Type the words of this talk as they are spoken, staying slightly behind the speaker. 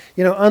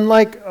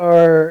Unlike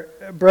our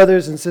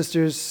brothers and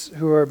sisters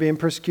who are being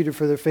persecuted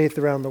for their faith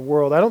around the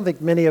world, I don't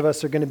think many of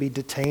us are going to be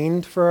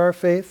detained for our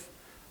faith,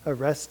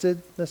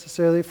 arrested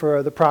necessarily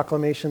for the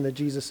proclamation that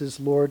Jesus is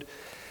Lord.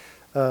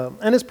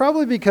 And it's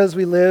probably because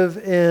we live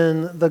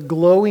in the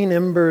glowing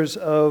embers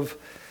of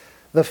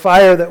the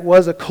fire that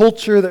was a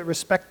culture that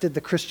respected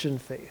the Christian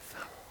faith.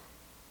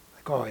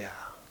 Like, oh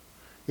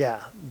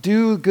yeah,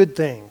 do good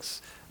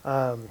things,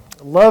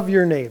 love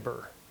your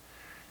neighbor,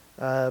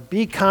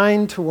 be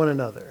kind to one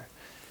another.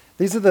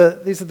 These are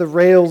the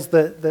rails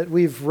that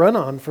we've run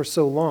on for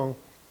so long.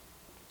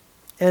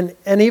 And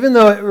even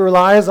though it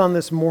relies on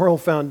this moral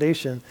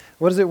foundation,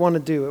 what does it want to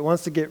do? It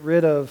wants to get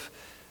rid of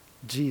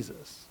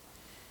Jesus.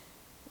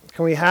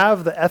 Can we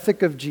have the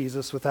ethic of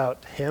Jesus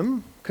without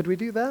him? Could we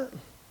do that?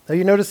 Are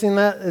you noticing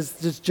that?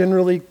 It's just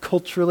generally,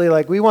 culturally,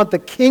 like we want the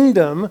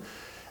kingdom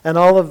and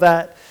all of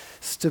that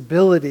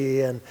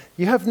stability. And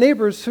you have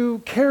neighbors who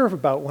care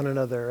about one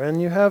another.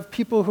 And you have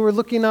people who are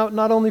looking out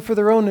not only for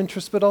their own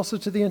interests, but also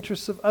to the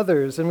interests of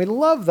others. And we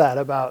love that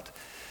about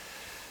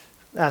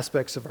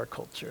aspects of our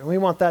culture. And we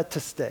want that to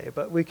stay.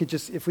 But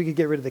if we could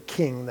get rid of the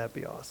king, that'd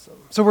be awesome.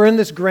 So we're in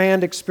this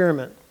grand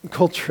experiment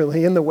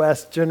culturally in the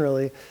West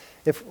generally.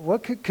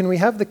 Can we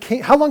have the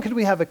king? How long could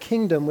we have a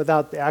kingdom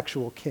without the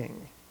actual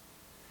king?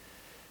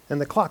 And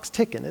the clock's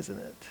ticking, isn't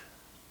it?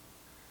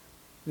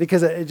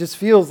 Because it just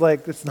feels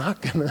like it's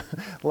not going to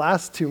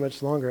last too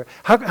much longer.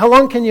 How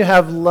long can you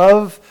have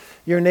love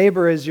your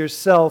neighbor as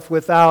yourself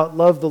without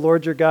love the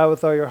Lord your God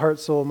with all your heart,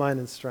 soul, mind,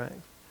 and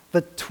strength?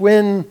 The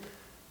twin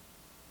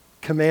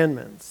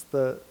commandments,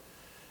 the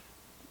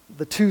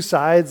two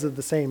sides of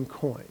the same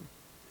coin.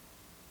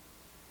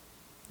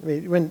 I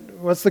mean,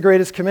 what's the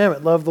greatest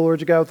commandment? Love the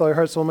Lord your God with all your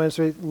heart, soul, mind, and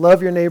strength.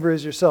 Love your neighbor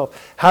as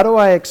yourself. How do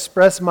I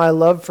express my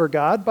love for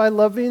God? By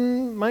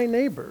loving my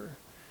neighbor.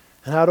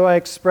 And how do I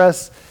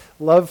express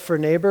love for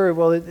neighbor?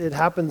 Well, it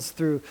happens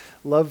through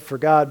love for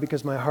God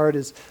because my heart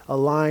is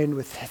aligned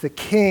with the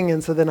King,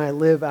 and so then I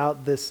live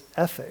out this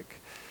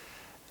ethic.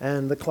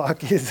 And the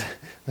clock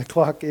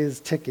is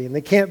ticking.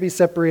 They can't be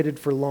separated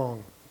for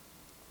long.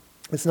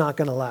 It's not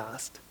going to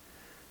last.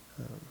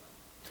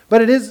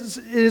 But it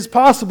is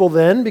possible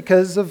then,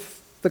 because of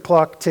the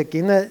clock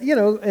ticking, that,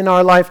 in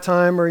our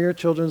lifetime or your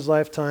children's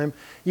lifetime,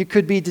 you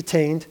could be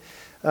detained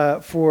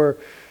for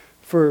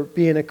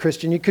being a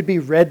Christian. You could be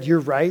read your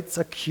rights,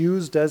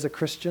 accused as a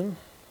Christian.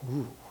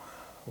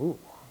 Ooh,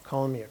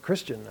 calling me a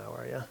Christian now,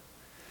 are you?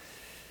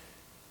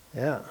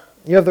 Yeah.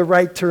 You have the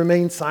right to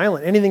remain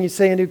silent. Anything you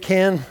say and do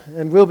can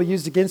and will be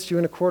used against you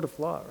in a court of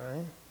law,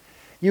 right?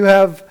 You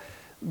have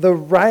the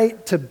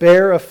right to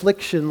bear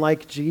affliction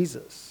like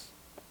Jesus.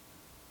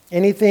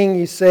 Anything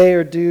you say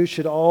or do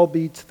should all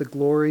be to the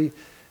glory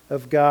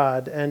of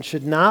God and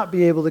should not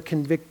be able to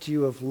convict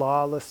you of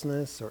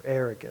lawlessness or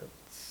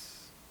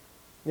arrogance.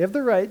 You have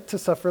the right to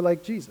suffer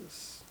like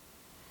Jesus.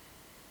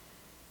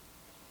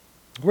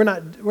 We're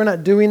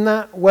not doing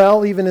that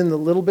well, even in the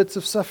little bits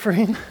of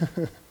suffering.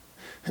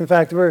 In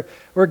fact,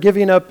 we're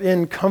giving up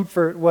in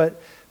comfort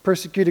what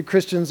persecuted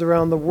Christians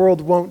around the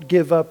world won't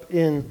give up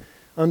in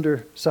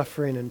under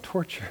suffering and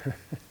torture.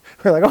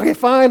 We're like, okay,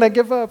 fine, I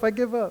give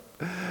up.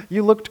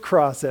 You looked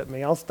cross at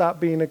me. I'll stop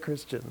being a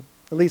Christian,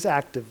 at least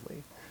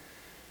actively.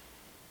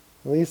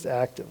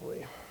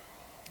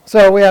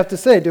 So we have to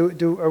say,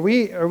 are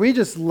we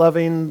just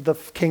loving the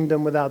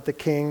kingdom without the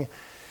king,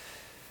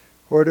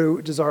 or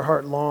does our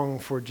heart long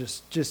for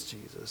just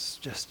Jesus,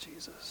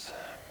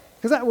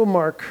 Because that will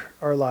mark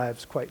our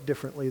lives quite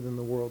differently than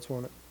the world's,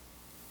 won't it?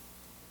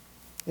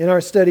 In our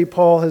study,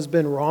 Paul has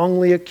been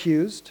wrongly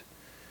accused,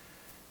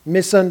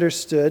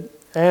 misunderstood,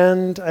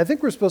 and I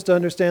think we're supposed to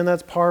understand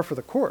that's par for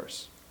the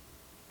course.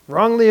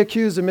 Wrongly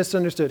accused and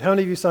misunderstood. How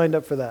many of you signed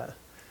up for that?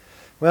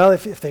 Well,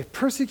 if they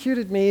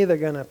persecuted me,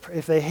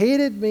 if they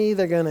hated me,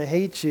 they're gonna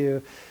hate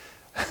you.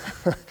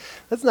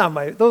 Those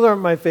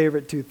aren't my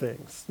favorite two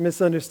things.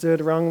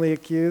 Misunderstood, wrongly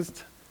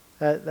accused.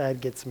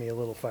 That gets me a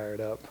little fired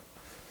up.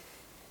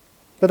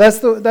 But that's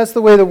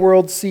the way the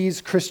world sees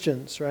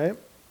Christians, right?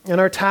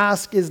 And our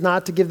task is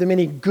not to give them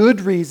any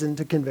good reason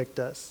to convict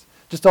us.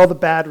 Just all the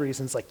bad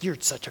reasons, like, you're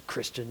such a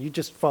Christian, you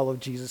just follow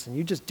Jesus, and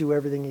you just do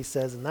everything he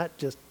says, and that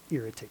just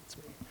irritates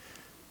me.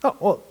 Oh,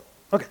 well,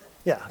 okay,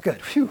 yeah,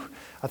 good. Phew.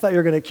 I thought you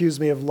were going to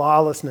accuse me of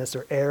lawlessness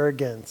or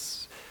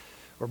arrogance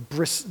or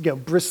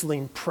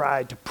bristling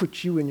pride to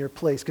put you in your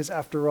place, because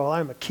after all,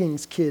 I'm a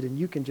king's kid, and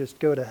you can just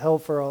go to hell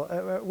for all.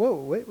 Whoa,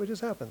 wait, what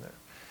just happened there?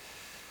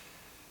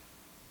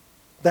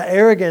 The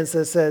arrogance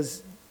that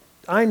says,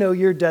 I know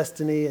your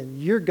destiny,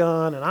 and you're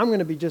gone, and I'm going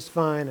to be just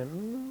fine,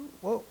 and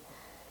whoa.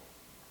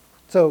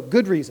 So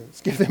good reasons.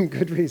 Give them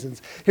good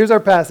reasons. Here's our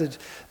passage,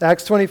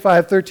 Acts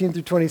 25, 13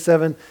 through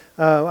 27.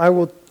 I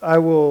will,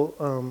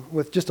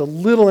 with just a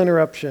little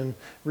interruption,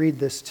 read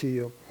this to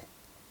you.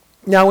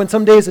 Now, when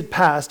some days had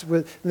passed,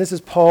 this is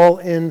Paul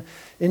in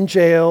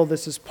jail.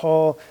 This is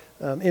Paul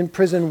in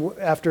prison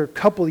after a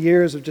couple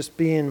years of just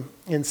being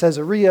in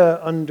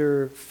Caesarea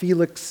under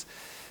Felix,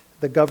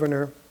 the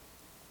governor.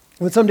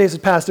 When some days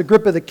had passed,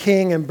 Agrippa the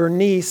king and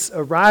Bernice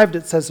arrived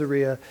at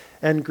Caesarea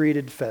and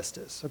greeted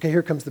Festus. Okay,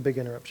 here comes the big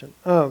interruption.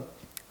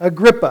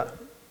 Agrippa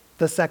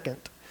the second,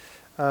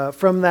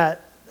 from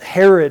that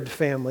Herod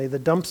family, the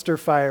dumpster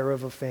fire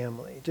of a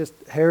family, just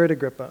Herod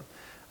Agrippa.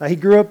 He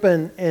grew up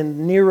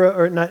in Nero,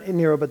 or not in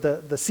Nero, but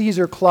the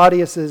Caesar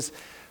Claudius's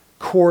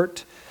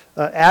court,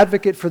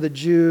 advocate for the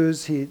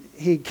Jews.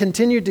 He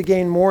continued to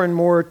gain more and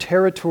more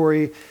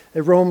territory.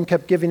 Rome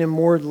kept giving him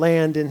more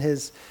land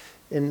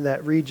in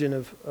that region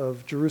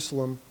of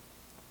Jerusalem.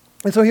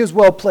 And so he was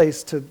well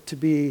placed to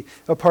be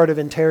a part of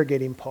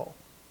interrogating Paul.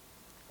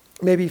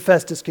 Maybe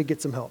Festus could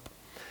get some help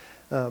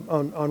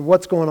on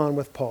what's going on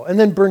with Paul. And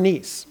then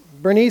Bernice.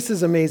 Bernice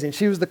is amazing.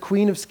 She was the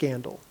queen of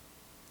scandal.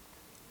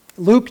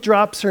 Luke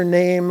drops her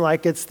name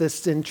like it's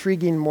this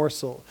intriguing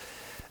morsel.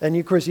 And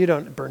of course you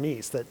don't,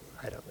 Bernice, that,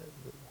 I don't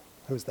know,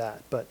 who's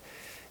that? But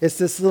it's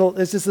just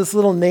this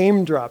little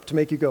name drop to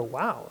make you go,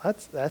 wow,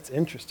 that's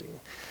interesting.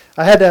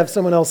 I had to have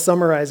someone else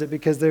summarize it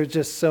because there's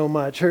just so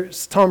much.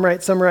 Tom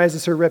Wright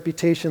summarizes her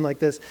reputation like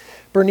this.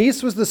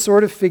 Bernice was the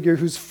sort of figure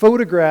whose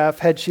photograph,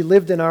 had she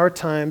lived in our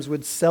times,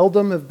 would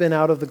seldom have been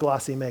out of the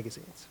glossy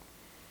magazines.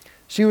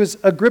 She was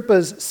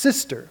Agrippa's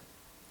sister,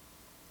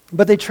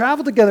 but they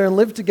traveled together and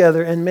lived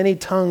together, and many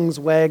tongues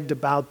wagged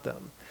about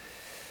them.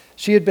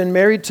 She had been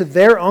married to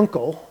their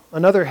uncle,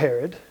 another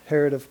Herod,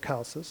 Herod of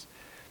Chalcis,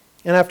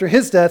 and after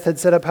his death had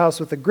set up house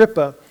with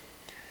Agrippa.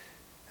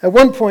 At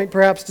one point,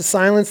 perhaps to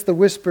silence the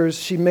whispers,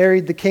 she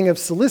married the king of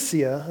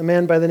Cilicia, a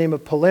man by the name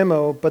of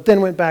Polemo, but then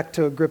went back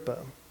to Agrippa,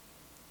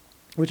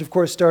 which of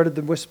course started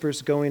the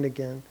whispers going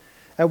again.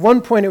 At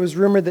one point, it was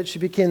rumored that she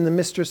became the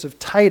mistress of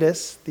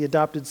Titus, the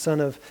adopted son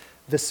of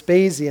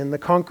Vespasian, the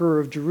conqueror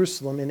of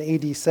Jerusalem in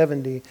AD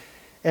 70,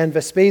 and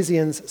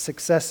Vespasian's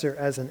successor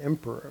as an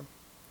emperor.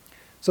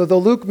 So though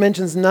Luke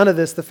mentions none of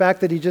this, the fact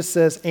that he just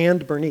says,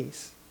 and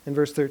Bernice, in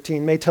verse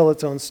 13, may tell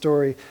its own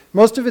story.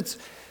 Most of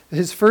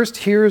his first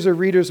hearers or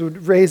readers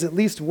would raise at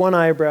least one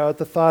eyebrow at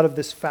the thought of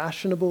this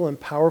fashionable and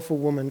powerful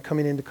woman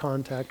coming into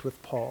contact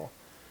with Paul.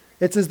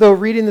 It's as though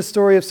reading the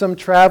story of some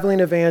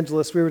traveling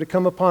evangelist, we were to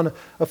come upon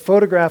a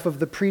photograph of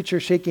the preacher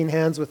shaking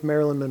hands with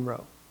Marilyn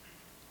Monroe.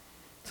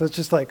 So it's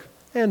just like,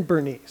 and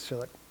Bernice.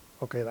 You're like,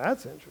 okay,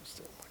 that's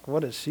interesting. Like,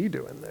 what is she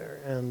doing there?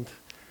 And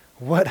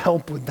what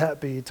help would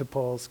that be to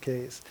Paul's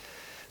case?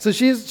 So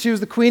she was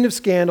the queen of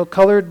scandal,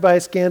 colored by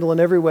scandal in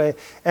every way.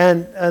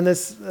 And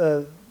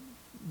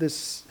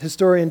this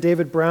historian,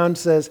 David Brown,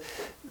 says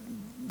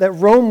that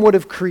Rome would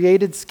have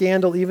created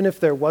scandal even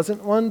if there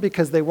wasn't one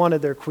because they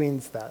wanted their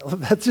queens that.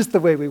 That's just the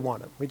way we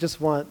want them.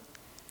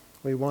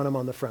 We want them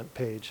on the front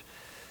page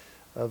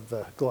of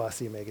the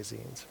glossy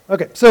magazines.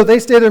 Okay, so they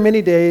stay there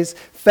many days.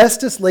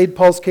 Festus laid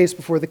Paul's case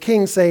before the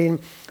king, saying,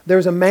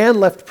 "There's a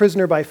man left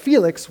prisoner by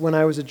Felix when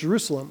I was at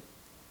Jerusalem."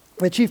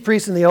 The chief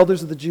priests and the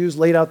elders of the Jews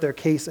laid out their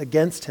case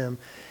against him,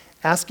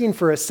 asking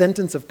for a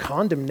sentence of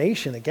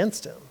condemnation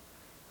against him.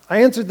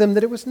 I answered them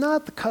that it was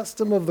not the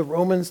custom of the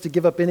Romans to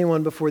give up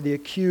anyone before the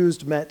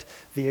accused met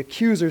the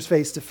accusers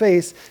face to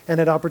face and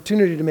had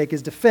opportunity to make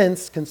his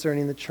defense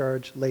concerning the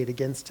charge laid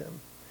against him.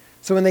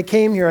 So when they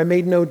came here, I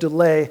made no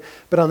delay,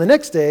 but on the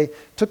next day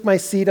took my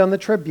seat on the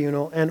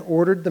tribunal and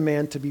ordered the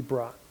man to be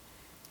brought.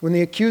 When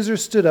the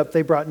accusers stood up,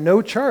 they brought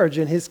no charge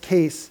in his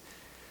case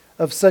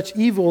of such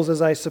evils as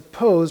I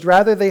supposed.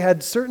 Rather, they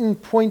had certain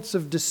points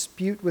of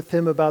dispute with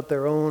him about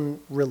their own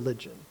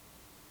religion.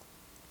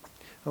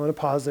 I want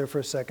to pause there for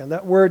a second.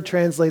 That word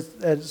translated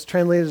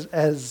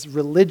as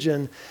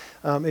religion.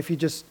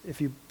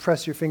 If you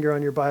press your finger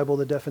on your Bible,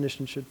 the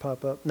definition should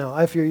pop up. No,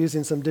 if you're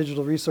using some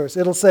digital resource,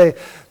 it'll say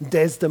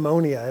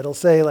desdemonia. It'll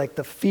say like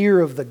the fear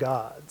of the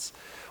gods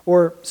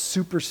or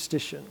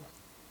superstition.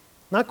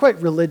 Not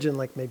quite religion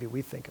like maybe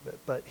we think of it,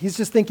 but he's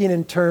just thinking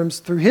in terms,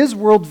 through his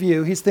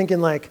worldview, he's thinking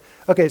like,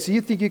 okay, so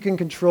you think you can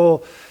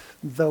control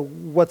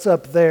what's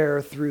up there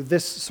through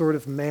this sort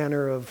of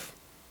manner of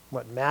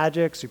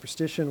magic,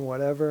 superstition,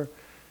 whatever.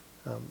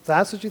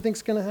 That's what you think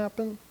is going to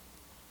happen?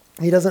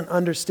 He doesn't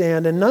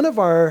understand, and none of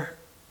our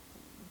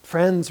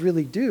friends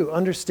really do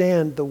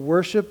understand the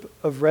worship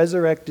of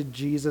resurrected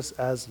Jesus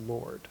as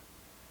Lord.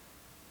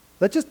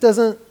 That just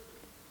doesn't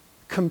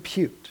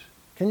compute.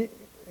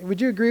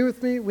 Would you agree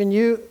with me?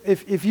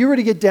 If you were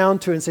to get down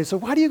to it and say, so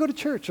why do you go to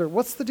church? Or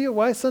what's the deal?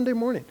 Why Sunday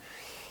morning?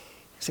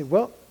 You say,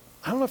 well,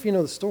 I don't know if you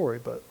know the story,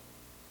 but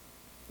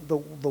the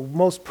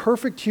most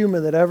perfect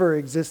human that ever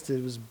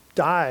existed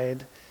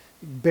died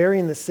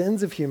bearing the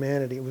sins of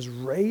humanity, was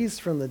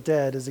raised from the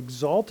dead, is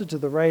exalted to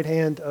the right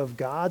hand of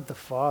God the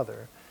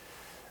Father,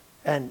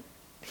 and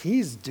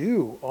he's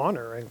due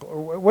honor and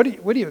glory.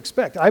 What do you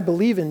expect? I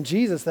believe in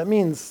Jesus. That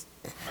means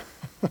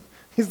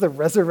he's the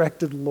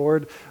resurrected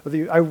Lord of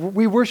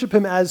we worship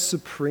him as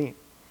supreme.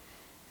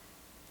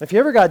 If you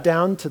ever got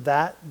down to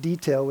that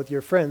detail with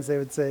your friends, they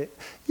would say,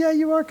 yeah,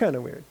 you are kind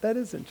of weird. That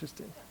is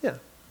interesting. Yeah,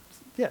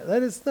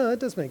 that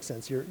does make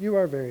sense. You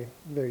are very,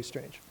 very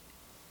strange.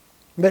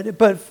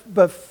 But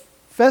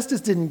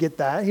Festus didn't get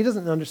that. He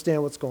doesn't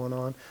understand what's going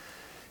on.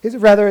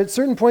 Rather, at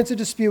certain points of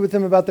dispute with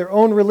him about their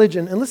own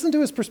religion, and listen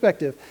to his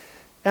perspective,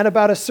 and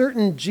about a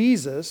certain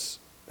Jesus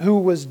who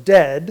was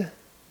dead,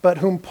 but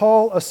whom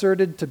Paul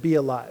asserted to be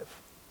alive.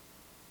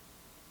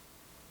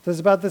 So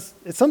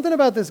it's something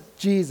about this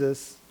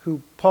Jesus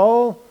who's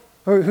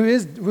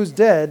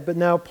dead, but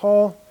now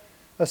Paul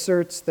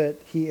asserts that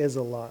he is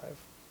alive.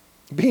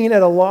 Being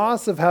at a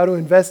loss of how to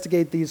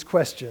investigate these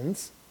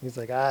questions, he's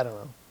like, I don't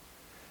know.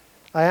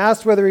 I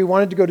asked whether he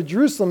wanted to go to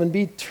Jerusalem and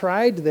be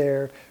tried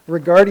there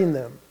regarding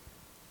them.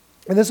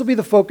 And this will be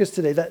the focus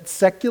today, that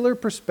secular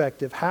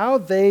perspective, how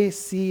they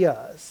see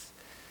us.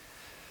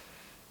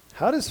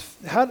 What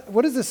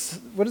does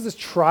this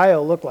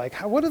trial look like?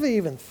 What do they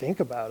even think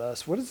about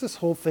us? What is this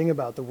whole thing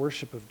about the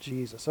worship of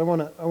Jesus? I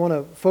want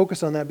to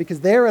focus on that because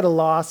they're at a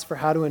loss for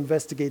how to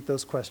investigate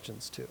those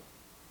questions too.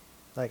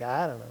 Like,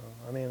 I don't know.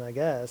 I mean, I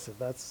guess if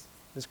that's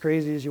as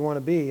crazy as you want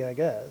to be, I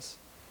guess.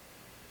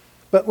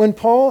 But when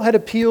Paul had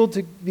appealed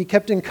to be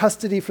kept in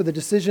custody for the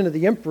decision of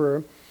the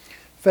emperor,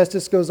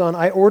 Festus goes on,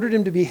 I ordered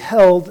him to be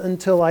held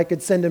until I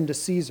could send him to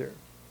Caesar.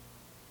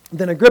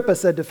 Then Agrippa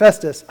said to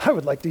Festus, I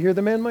would like to hear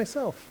the man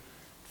myself.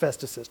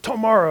 Festus says,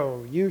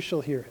 tomorrow you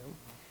shall hear him.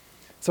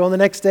 So on the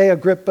next day,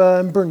 Agrippa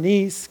and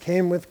Bernice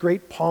came with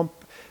great pomp.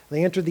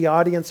 They entered the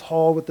audience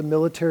hall with the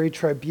military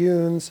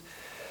tribunes,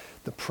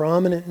 the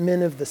prominent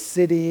men of the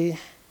city.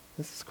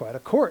 This is quite a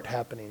court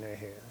happening right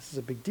here. This is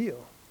a big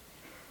deal.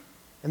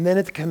 And then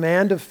at the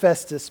command of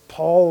Festus,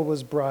 Paul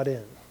was brought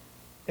in.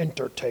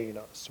 Entertain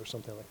us, or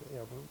something like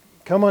that.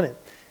 Come on in.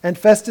 And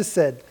Festus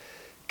said,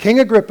 King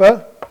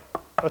Agrippa,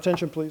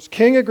 attention please,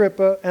 King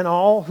Agrippa and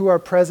all who are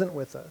present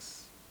with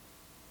us.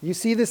 You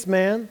see this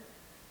man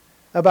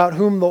about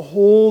whom the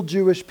whole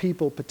Jewish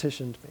people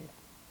petitioned me,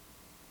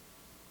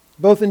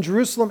 both in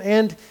Jerusalem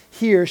and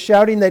here,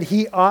 shouting that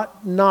he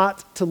ought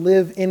not to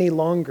live any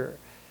longer.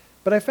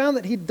 But I found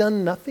that he'd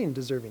done nothing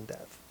deserving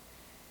death.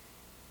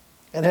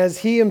 And as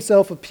he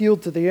himself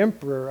appealed to the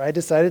emperor, I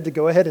decided to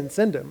go ahead and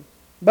send him.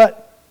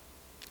 But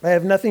I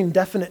have nothing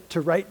definite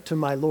to write to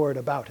my Lord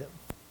about him.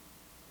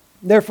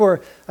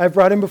 Therefore, I've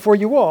brought him before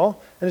you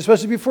all, and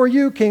especially before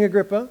you, King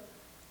Agrippa.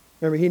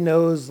 Remember, he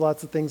knows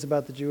lots of things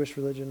about the Jewish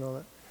religion and all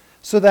that.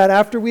 So that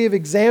after we have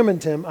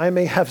examined him, I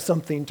may have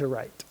something to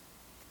write.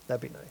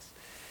 That'd be nice.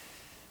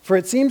 For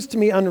it seems to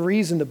me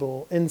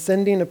unreasonable in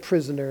sending a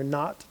prisoner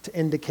not to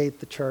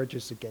indicate the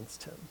charges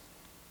against him.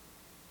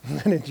 Isn't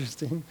that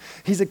interesting?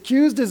 He's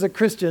accused as a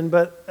Christian,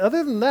 but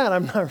other than that,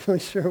 I'm not really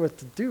sure what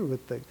to do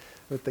with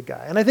the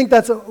guy. And I think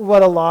that's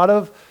what a lot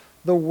of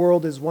the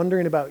world is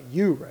wondering about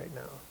you right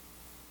now.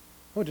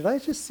 Oh, did I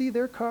just see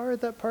their car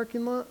at that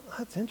parking lot?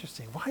 That's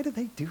interesting. Why did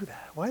they do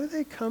that? Why did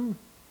they come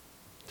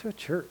to a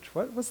church?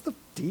 What's the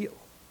deal?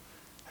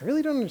 I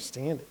really don't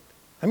understand it.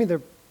 I mean,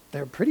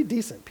 they're pretty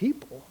decent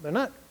people. They're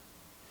not,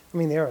 I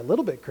mean, they are a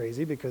little bit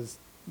crazy because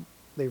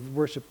they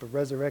worship a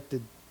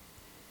resurrected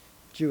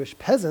Jewish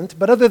peasant.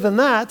 But other than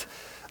that,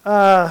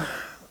 I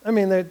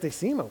mean, they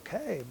seem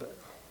okay, but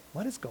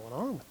what is going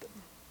on with them?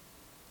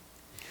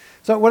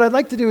 So what I'd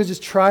like to do is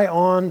just try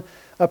on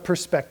a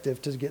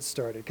perspective to get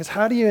started. Because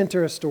how do you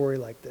enter a story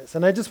like this?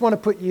 And I just want to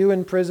put you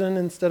in prison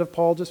instead of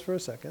Paul just for a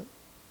second.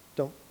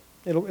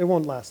 It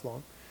won't last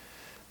long.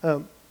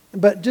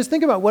 But just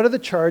think about, what are the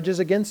charges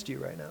against you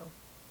right now?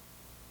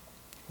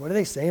 What are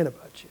they saying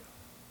about you?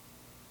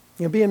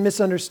 You know, being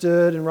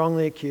misunderstood and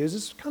wrongly accused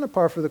is kind of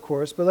par for the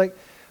course, but like,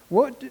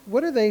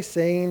 what are they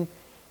saying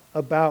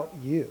about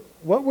you?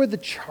 What would the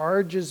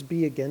charges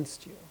be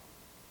against you?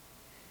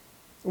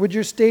 Would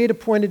your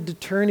state-appointed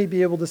attorney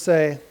be able to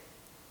say,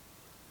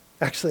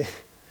 actually,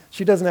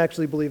 she doesn't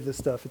actually believe this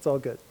stuff, it's all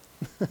good.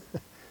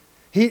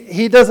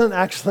 He doesn't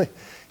actually,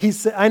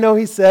 I know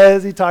he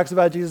says, he talks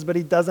about Jesus, but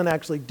he doesn't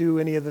actually do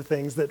any of the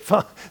things that,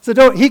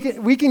 so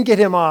we can get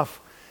him off.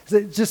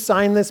 So just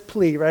sign this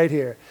plea right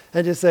here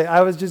and just say,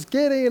 I was just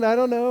kidding, I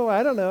don't know.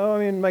 I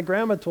mean, my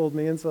grandma told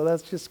me, and so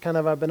that's just kind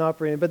of, I've been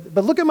operating.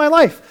 But look at my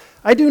life.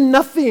 I do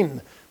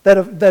nothing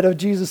that a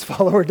Jesus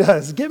follower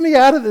does. Get me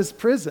out of this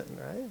prison,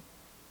 right?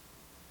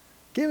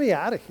 Get me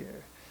out of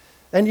here.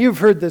 And you've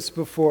heard this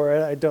before.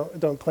 I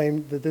don't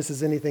claim that this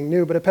is anything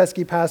new, but a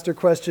pesky pastor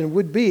question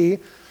would be,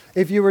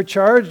 if you were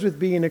charged with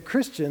being a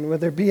Christian, would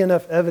there be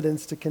enough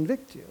evidence to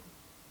convict you?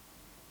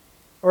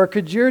 Or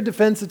could your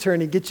defense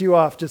attorney get you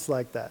off just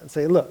like that and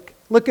say, look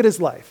at his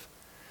life.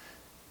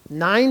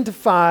 9 to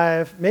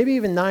 5, maybe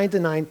even 9 to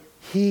 9,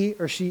 he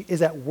or she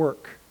is at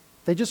work.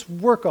 They just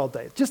work all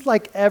day, just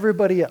like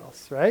everybody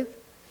else, right?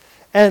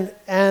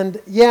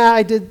 And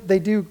yeah, they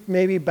do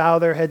maybe bow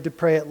their head to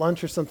pray at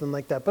lunch or something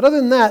like that. But other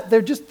than that,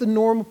 they're just the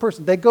normal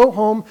person. They go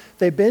home,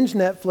 they binge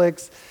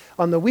Netflix.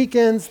 On the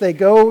weekends, they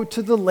go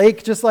to the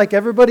lake just like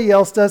everybody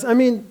else does. I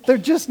mean, they're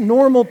just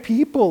normal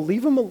people.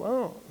 Leave them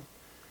alone.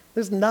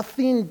 There's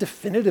nothing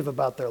definitive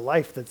about their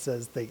life that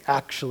says they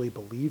actually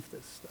believe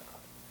this stuff.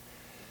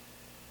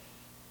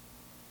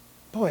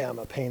 Boy, I'm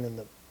a pain in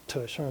the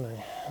tush, aren't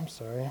I? I'm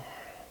sorry.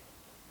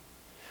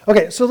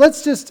 Okay, so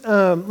let's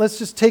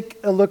just take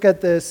a look at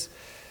this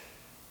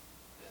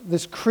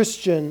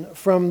Christian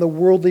from the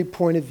worldly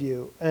point of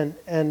view and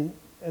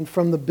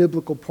from the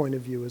biblical point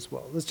of view as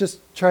well. Let's just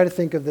try to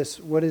think of this.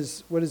 What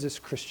does this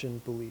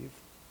Christian believe?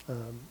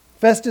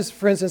 Festus,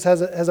 for instance,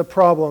 has a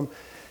problem.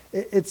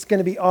 It's going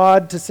to be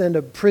odd to send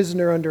a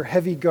prisoner under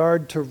heavy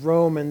guard to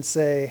Rome and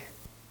say,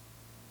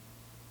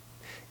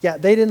 yeah,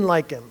 they didn't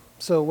like him,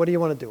 so what do you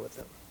want to do with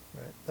him?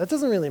 Right? That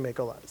doesn't really make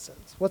a lot of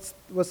sense.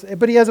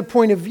 But he has a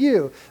point of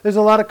view. There's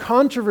a lot of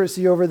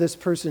controversy over this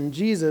person,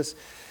 Jesus,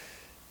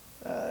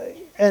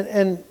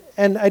 and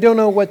I don't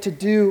know what to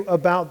do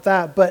about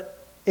that,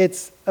 but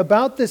it's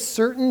about this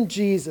certain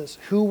Jesus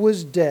who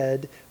was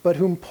dead, but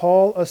whom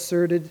Paul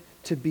asserted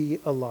to be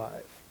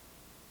alive.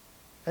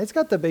 And he's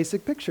got the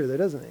basic picture there,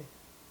 doesn't he?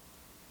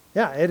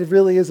 Yeah, it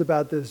really is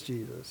about this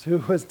Jesus who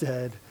was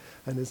dead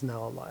and is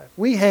now alive.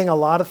 We hang a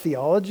lot of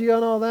theology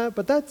on all that,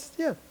 but that's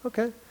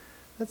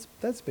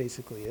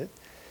basically it.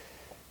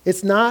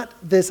 It's not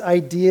this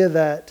idea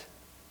that,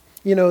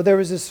 there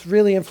was this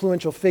really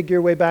influential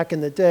figure way back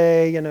in the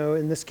day,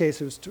 in this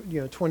case it was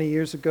 20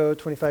 years ago,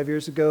 25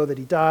 years ago that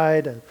he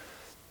died,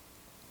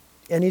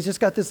 and he's just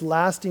got this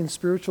lasting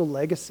spiritual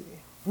legacy.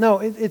 No,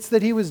 it's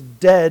that he was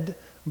dead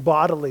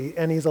bodily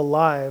and he's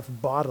alive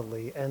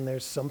bodily, and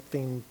there's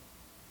something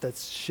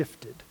that's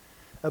shifted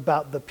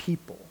about the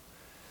people.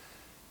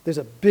 There's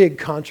a big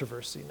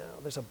controversy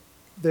now.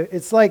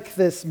 It's like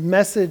this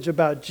message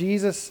about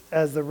Jesus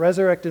as the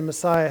resurrected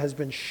Messiah has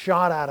been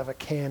shot out of a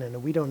cannon,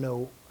 and we don't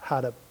know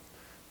how to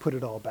put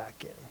it all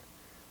back in.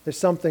 There's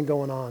something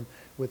going on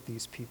with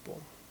these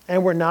people,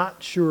 and we're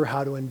not sure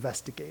how to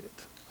investigate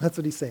it. That's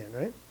what he's saying,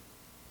 right?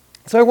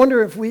 So I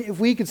wonder if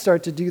we could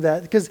start to do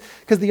that, because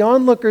the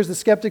onlookers, the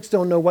skeptics,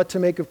 don't know what to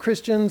make of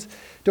Christians,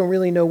 don't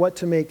really know what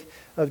to make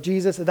of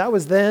Jesus. That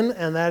was then,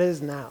 and that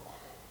is now,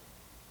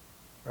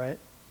 right?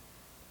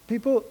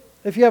 People,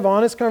 if you have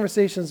honest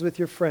conversations with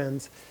your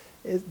friends,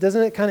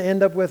 doesn't it kind of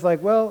end up with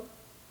like, well,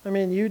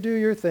 you do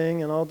your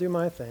thing and I'll do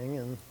my thing,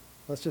 and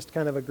let's just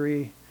kind of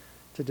agree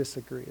to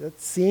disagree. That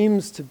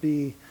seems to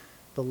be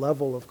the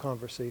level of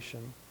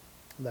conversation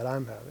that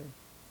I'm having.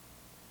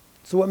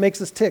 So what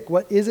makes us tick?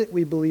 What is it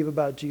we believe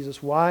about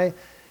Jesus? Why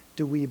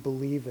do we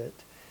believe it?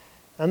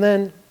 And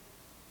then,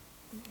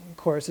 of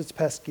course, it's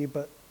pesky,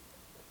 but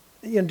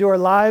do our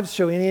lives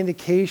show any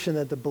indication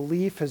that the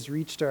belief has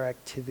reached our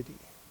activity?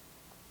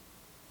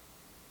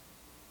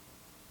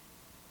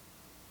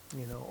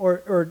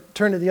 Or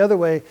turn it the other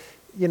way,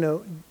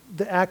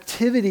 the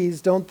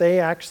activities, don't they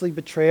actually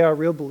betray our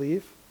real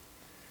belief?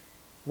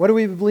 What do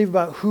we believe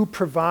about who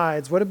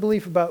provides? What do we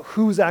believe about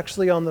who's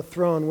actually on the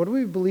throne? What do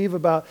we believe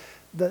about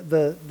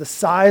the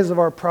size of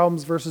our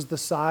problems versus the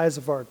size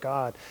of our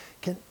God?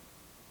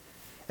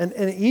 And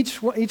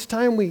each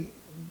time we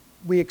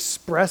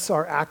express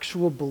our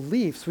actual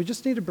beliefs, we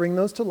just need to bring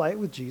those to light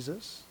with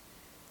Jesus.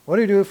 What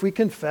do we do if we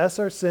confess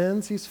our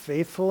sins? He's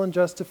faithful and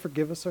just to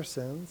forgive us our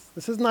sins.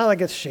 This is not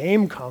like a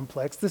shame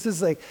complex. This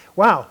is like,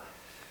 wow,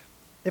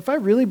 if I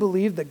really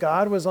believed that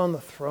God was on the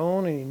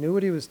throne and he knew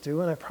what he was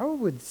doing, I probably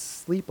would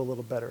sleep a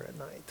little better at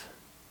night.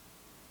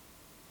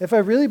 If I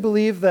really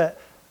believe that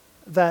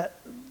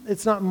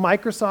it's not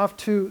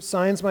Microsoft who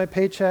signs my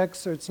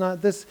paychecks, or it's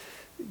not this,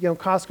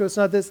 Costco, it's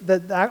not this,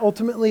 that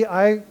ultimately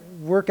I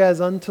work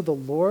as unto the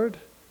Lord.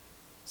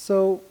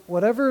 So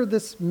whatever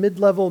this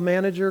mid-level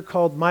manager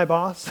called my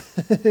boss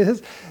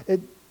is,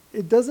 it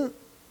doesn't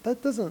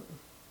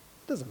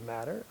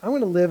matter. I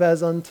want to live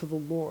as unto the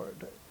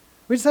Lord.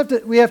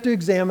 We have to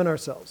examine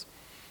ourselves.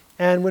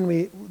 And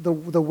when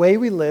the way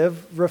we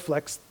live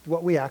reflects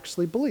what we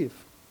actually believe.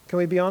 Can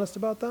we be honest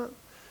about that?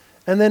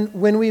 And then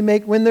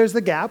when there's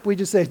the gap, we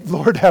just say,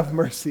 Lord, have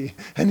mercy.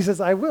 And he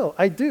says, I will,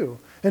 I do.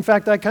 In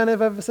fact, I kind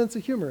of have a sense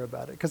of humor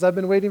about it, because I've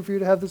been waiting for you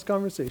to have this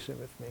conversation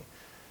with me.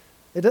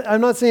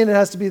 I'm not saying it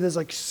has to be this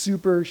like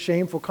super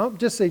shameful,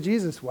 just say,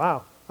 Jesus,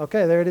 wow,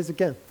 okay, there it is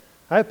again.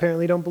 I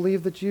apparently don't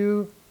believe that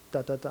you, ...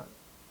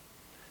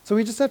 So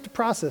we just have to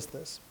process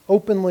this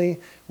openly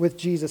with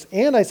Jesus,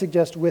 and I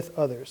suggest with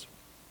others.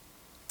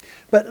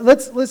 But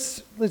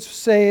let's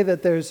say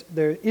that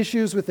there are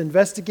issues with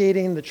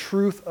investigating the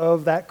truth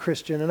of that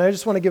Christian, and I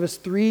just want to give us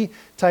 3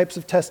 types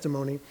of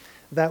testimony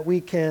that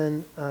we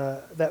can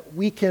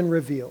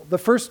reveal. The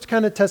first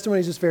kind of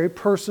testimony is just very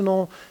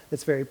personal.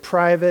 It's very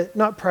private,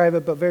 not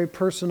private, but very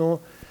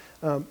personal,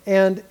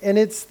 and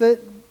it's that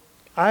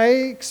I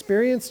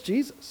experienced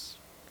Jesus.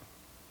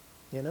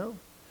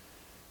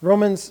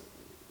 Romans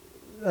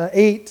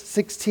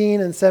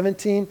 8:16 and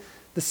 17.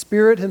 The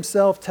Spirit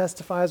himself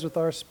testifies with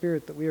our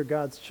spirit that we are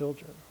God's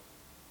children.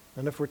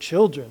 And if we're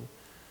children,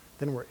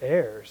 then we're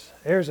heirs,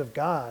 heirs of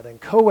God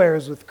and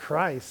co-heirs with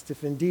Christ.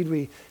 If indeed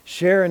we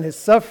share in his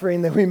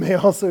suffering, then we may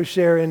also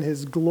share in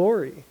his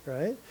glory,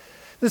 right?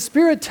 The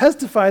Spirit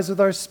testifies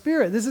with our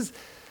spirit. This is,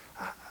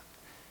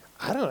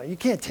 I don't know, you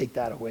can't take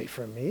that away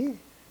from me.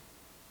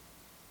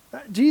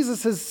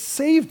 Jesus has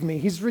saved me.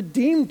 He's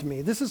redeemed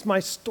me. This is my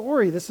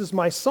story. This is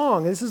my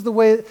song. This is the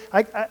way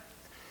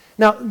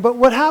Now, but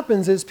what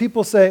happens is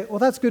people say, well,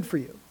 that's good for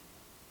you.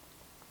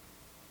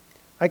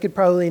 I could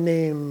probably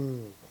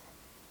name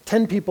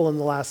 10 people in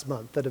the last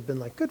month that have been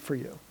like, good for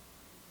you.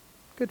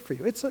 Good for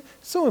you. It's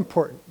so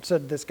important,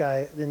 said this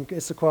guy in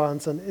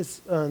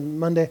Issaquah on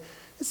Monday.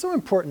 It's so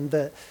important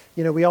that,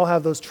 we all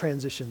have those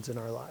transitions in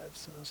our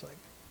lives. And I was like,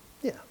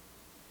 Yeah.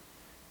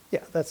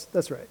 Yeah,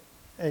 that's right.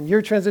 And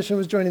your transition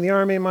was joining the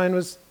army, mine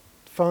was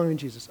following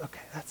Jesus.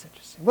 Okay, that's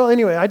interesting. Well,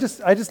 anyway, I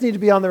just need to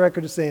be on the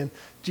record as saying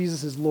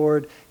Jesus is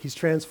Lord. He's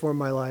transformed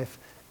my life.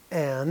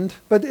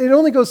 But it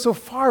only goes so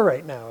far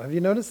right now. Have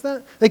you noticed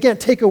that? They can't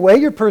take away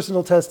your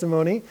personal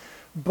testimony,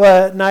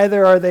 but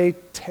neither are they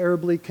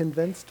terribly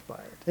convinced by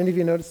it. Any of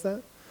you noticed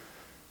that?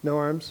 No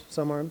arms,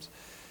 some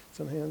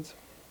hands.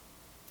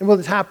 And well,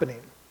 it's happening.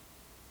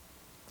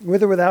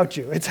 With or without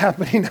you, it's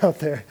happening out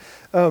there.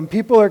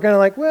 People are kind of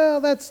like,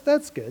 well, that's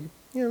good.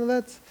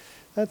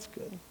 That's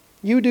good.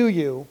 You do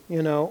you,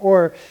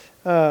 or,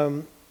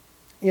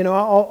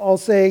 I'll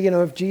say,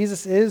 if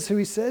Jesus is who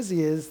he says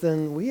he is,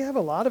 then we have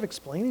a lot of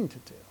explaining to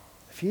do.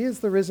 If he is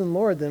the risen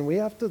Lord, then we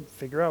have to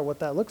figure out what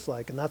that looks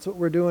like. And that's what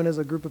we're doing as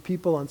a group of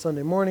people on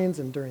Sunday mornings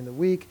and during the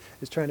week,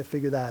 is trying to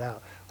figure that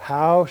out.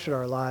 How should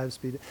our lives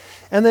be?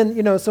 And then,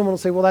 someone will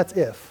say, well, that's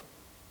if.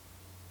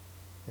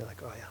 You're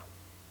like, oh yeah,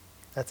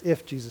 that's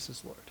if Jesus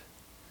is Lord.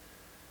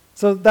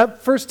 So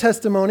that first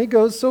testimony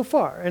goes so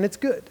far, and it's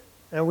good.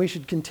 And we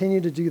should continue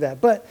to do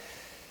that. But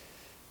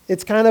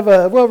it's kind of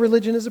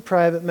religion is a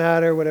private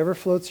matter, whatever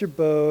floats your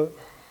boat.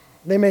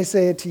 They may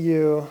say it to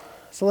you.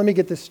 So let me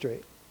get this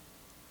straight.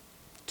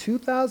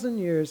 2,000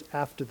 years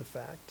after the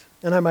fact,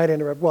 and I might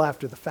interrupt,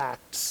 after the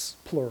facts,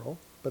 plural,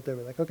 but they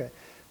were like, okay.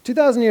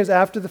 2,000 years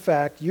after the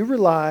fact, you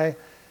rely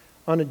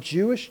on a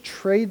Jewish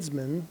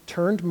tradesman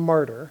turned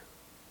martyr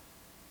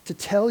to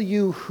tell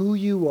you who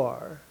you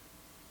are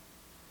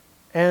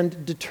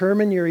and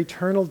determine your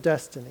eternal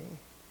destiny,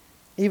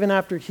 even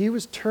after he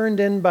was turned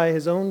in by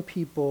his own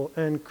people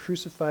and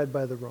crucified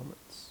by the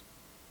Romans.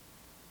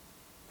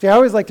 See, I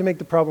always like to make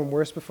the problem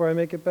worse before I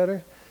make it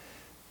better.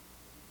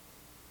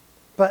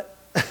 But,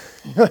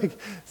 so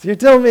you're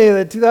telling me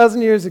that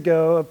 2,000 years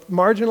ago, a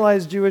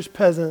marginalized Jewish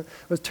peasant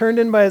was turned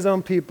in by his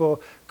own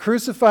people,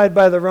 crucified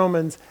by the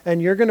Romans,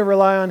 and you're going to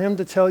rely on him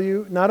to tell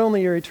you not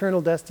only your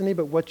eternal destiny,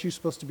 but what you're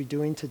supposed to be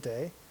doing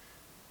today?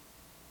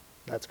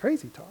 That's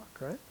crazy talk,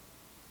 right?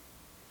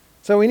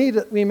 So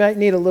we might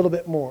need a little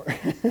bit more.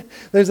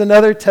 There's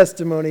another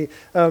testimony,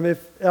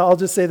 if I'll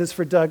just say this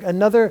for Doug,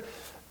 another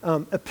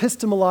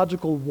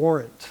epistemological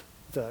warrant,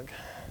 Doug.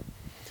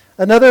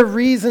 Another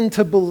reason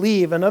to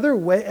believe, another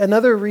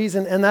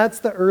reason, and that's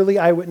the early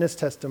eyewitness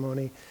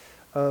testimony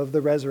of the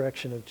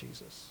resurrection of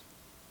Jesus.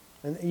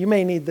 And you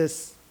may need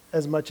this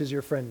as much as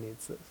your friend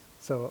needs this,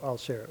 so I'll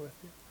share it with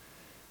you.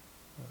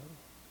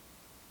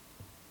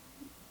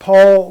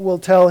 Paul will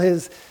tell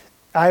his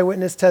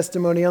eyewitness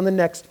testimony on the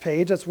next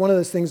page. That's one of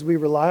those things we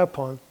rely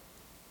upon.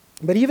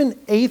 But even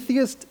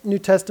atheist New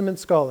Testament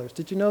scholars,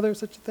 did you know there's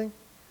such a thing?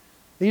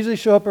 They usually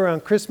show up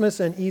around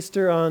Christmas and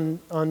Easter on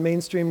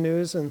mainstream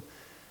news, and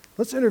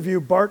let's interview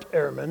Bart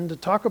Ehrman to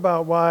talk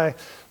about why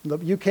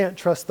you can't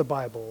trust the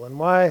Bible and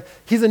why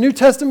he's a New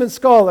Testament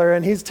scholar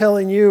and he's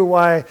telling you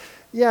why,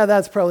 yeah,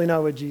 that's probably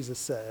not what Jesus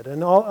said.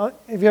 And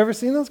have you ever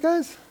seen those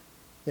guys?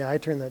 Yeah, I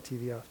turned that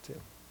TV off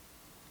too.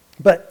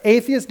 But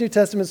atheist New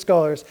Testament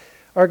scholars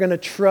are going to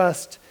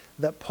trust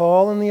that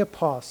Paul and the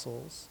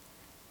apostles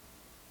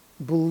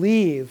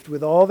believed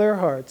with all their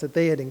hearts that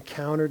they had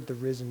encountered the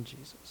risen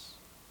Jesus.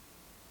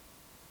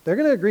 They're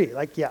going to agree,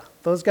 yeah,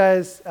 those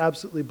guys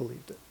absolutely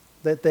believed it,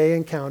 that they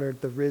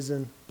encountered the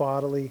risen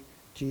bodily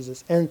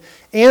Jesus. And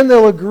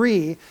they'll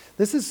agree,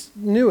 this is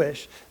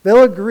newish,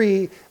 they'll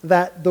agree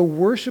that the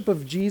worship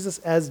of Jesus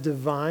as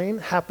divine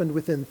happened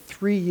within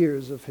 3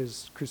 years of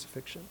his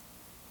crucifixion.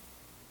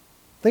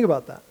 Think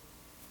about that.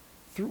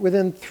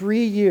 Within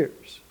 3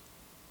 years.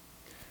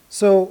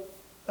 So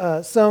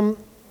some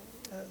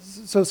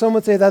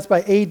would say that's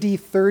by AD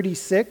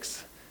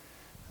 36.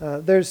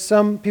 There's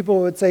some people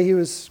who would say he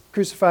was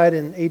crucified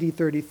in AD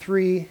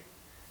 33.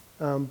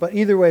 But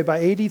either way,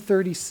 by AD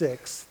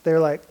 36, they're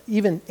like,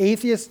 even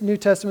atheist New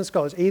Testament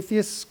scholars,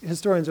 atheist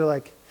historians are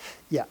like,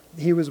 yeah,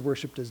 he was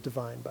worshipped as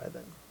divine by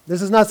then.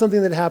 This is not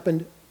something that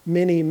happened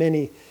many,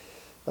 many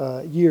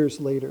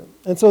years later.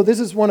 And so this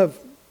is one of,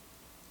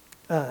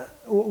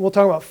 we'll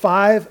talk about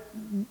 5.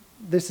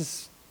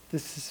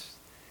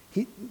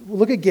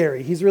 Look at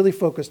Gary. He's really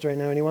focused right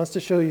now, and he wants to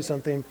show you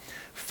something.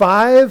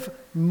 5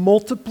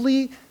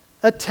 multiply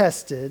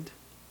attested,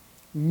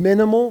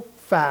 minimal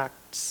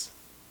facts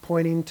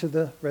pointing to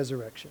the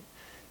resurrection.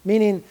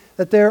 Meaning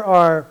that there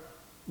are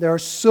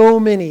so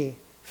many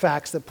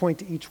facts that point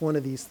to each one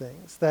of these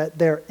things, that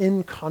they're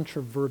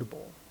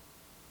incontrovertible.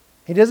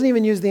 He doesn't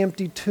even use the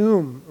empty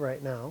tomb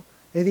right now.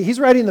 He's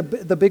writing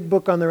the big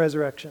book on the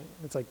resurrection.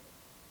 It's like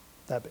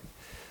that big.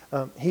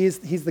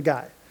 He's the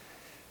guy.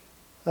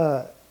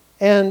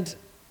 And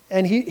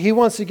he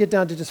wants to get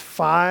down to just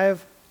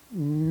 5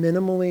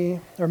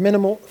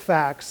 minimal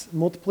facts,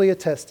 multiply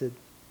attested.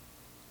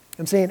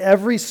 I'm saying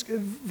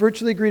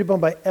virtually agreed upon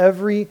by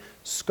every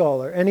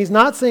scholar. And he's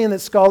not saying that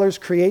scholars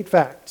create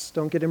facts.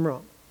 Don't get him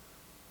wrong.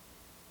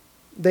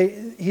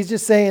 He's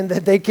just saying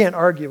that they can't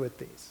argue with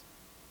these.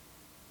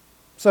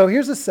 So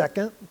here's a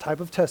second type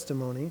of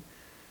testimony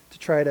to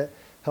try to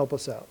help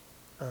us out.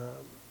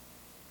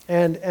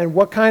 And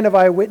what kind of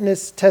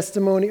eyewitness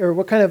testimony, or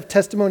what kind of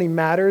testimony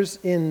matters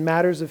in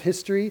matters of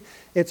history?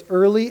 It's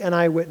early and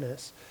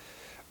eyewitness.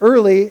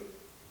 Early,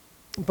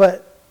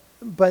 but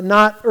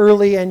not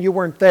early and you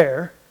weren't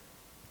there.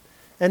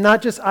 And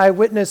not just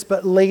eyewitness,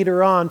 but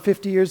later on,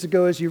 50 years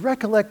ago, as you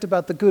recollect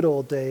about the good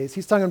old days.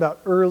 He's talking about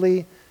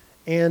early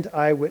and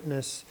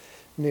eyewitness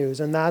news.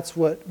 And that's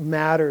what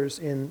matters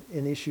in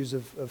issues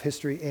of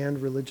history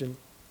and religion.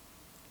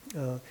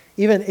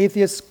 Even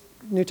atheist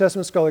New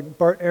Testament scholar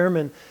Bart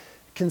Ehrman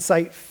can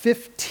cite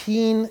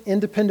 15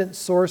 independent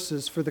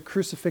sources for the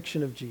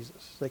crucifixion of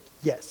Jesus. Like,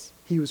 yes,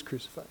 he was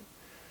crucified.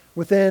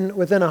 Within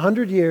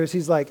 100 years,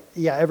 he's like,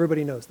 yeah,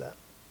 everybody knows that.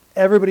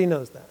 Everybody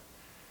knows that.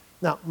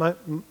 Now,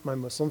 my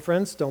Muslim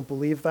friends don't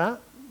believe that.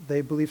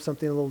 They believe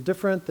something a little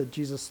different, that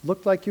Jesus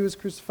looked like he was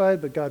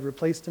crucified, but God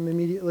replaced him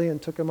immediately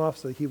and took him off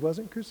so that he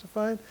wasn't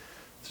crucified.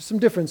 There's some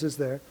differences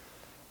there.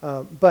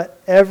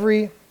 But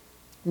every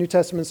New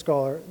Testament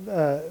scholar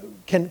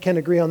can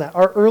agree on that.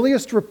 Our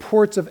earliest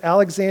reports of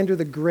Alexander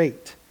the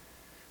Great,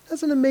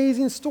 that's an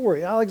amazing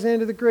story.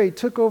 Alexander the Great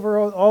took over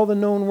all the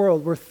known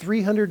world. We're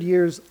 300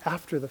 years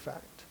after the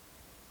fact.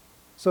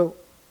 So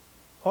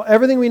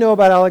everything we know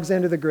about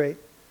Alexander the Great,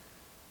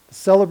 the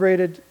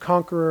celebrated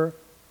conqueror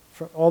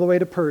all the way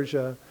to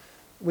Persia,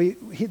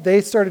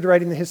 they started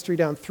writing the history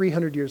down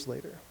 300 years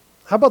later.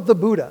 How about the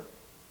Buddha?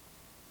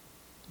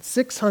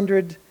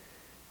 600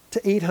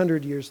 to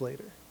 800 years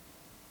later,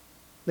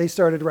 they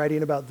started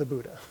writing about the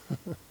Buddha.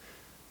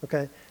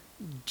 Okay?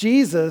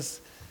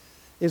 Jesus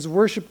is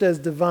worshipped as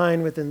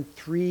divine within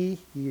 3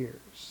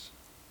 years.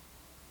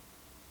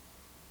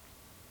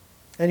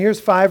 And here's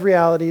 5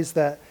 realities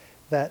that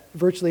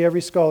virtually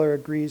every scholar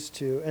agrees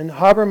to. And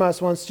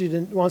Habermas wants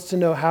to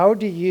know, how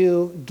do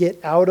you get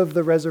out of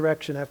the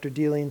resurrection after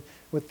dealing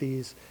with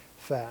these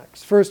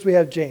facts? First, we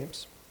have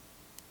James,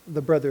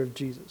 the brother of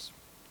Jesus.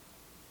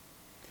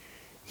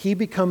 He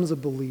becomes a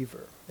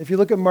believer. If you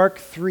look at Mark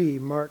 3,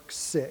 Mark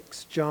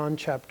 6, John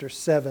chapter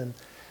 7,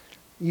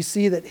 you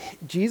see that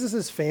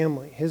Jesus'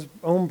 family, his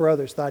own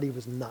brothers, thought he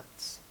was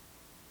nuts.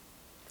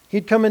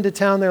 He'd come into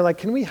town, they're like,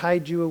 can we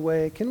hide you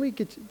away? Can we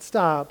get you?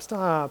 Stop.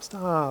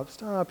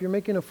 You're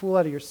making a fool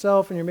out of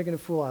yourself and you're making a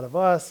fool out of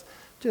us.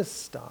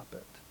 Just stop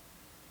it.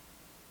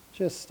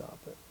 Just stop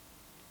it.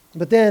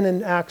 But then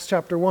in Acts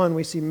chapter 1,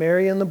 we see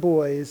Mary and the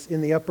boys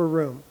in the upper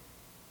room.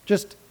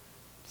 Just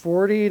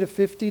 40 to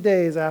 50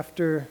 days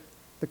after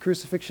the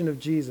crucifixion of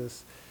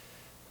Jesus,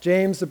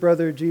 James, the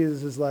brother of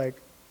Jesus, is like,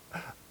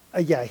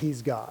 yeah,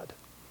 he's God.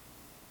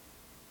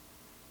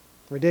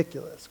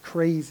 Ridiculous,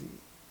 crazy,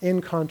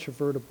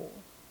 incontrovertible.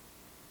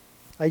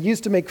 I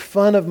used to make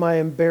fun of my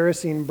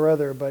embarrassing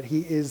brother, but he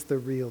is the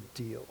real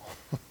deal.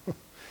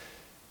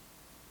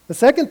 The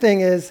second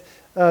thing is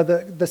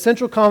the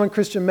central common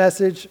Christian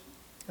message.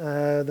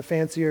 The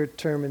fancier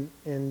term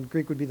in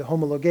Greek would be the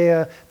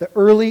homologia, the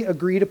early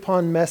agreed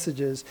upon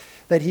messages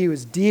that he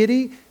was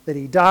deity, that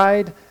he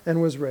died, and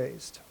was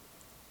raised.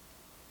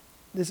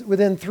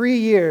 Within 3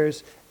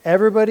 years,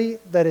 everybody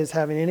that is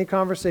having any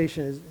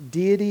conversation is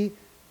deity,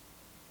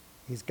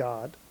 he's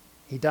God,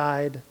 he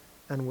died,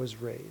 and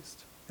was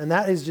raised. And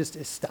that is just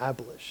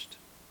established.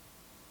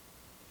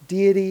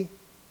 Deity,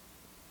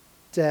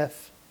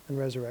 death, and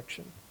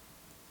resurrection.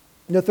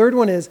 And the third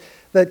one is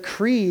that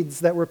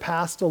creeds that were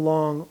passed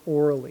along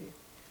orally.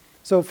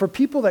 So for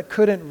people that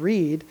couldn't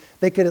read,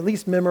 they could at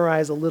least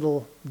memorize a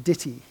little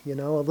ditty, a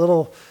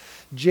little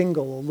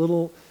jingle, a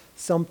little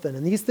something.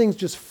 And these things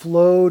just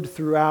flowed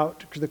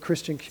throughout the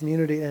Christian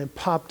community and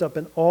popped up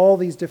in all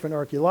these different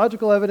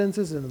archaeological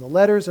evidences and in the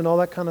letters and all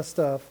that kind of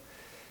stuff.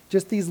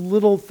 Just these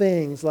little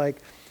things like,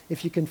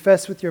 if you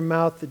confess with your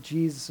mouth that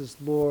Jesus is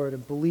Lord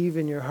and believe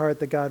in your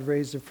heart that God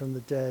raised him from the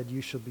dead,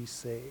 you shall be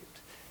saved.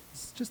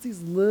 It's just these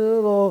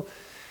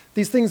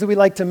things that we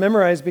like to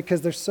memorize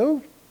because they're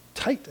so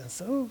tight and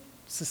so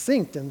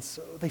succinct, and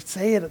so they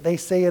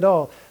say it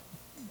all.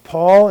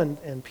 Paul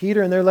and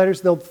Peter in their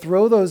letters, they'll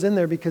throw those in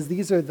there because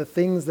these are the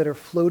things that are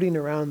floating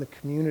around the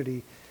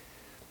community.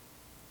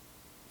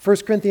 1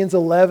 Corinthians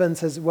 11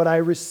 says, what I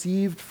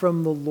received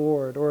from the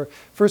Lord. Or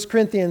 1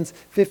 Corinthians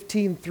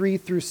 15, 3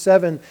 through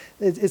 7.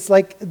 It's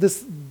like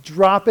this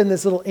drop in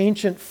this little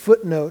ancient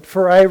footnote.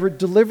 For I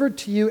delivered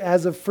to you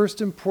as of first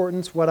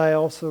importance what I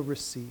also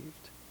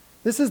received.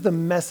 This is the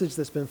message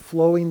that's been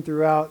flowing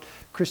throughout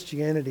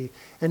Christianity.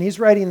 And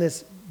he's writing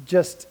this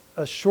just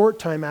a short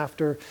time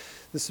after,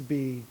 this would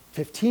be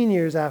 15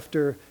 years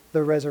after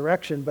the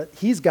resurrection, but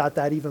he's got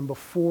that even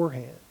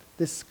beforehand.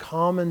 This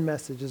common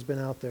message has been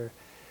out there.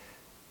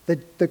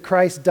 That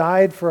Christ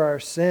died for our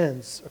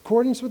sins,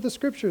 accordance with the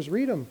scriptures,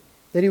 read them.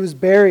 That he was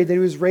buried, that he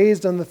was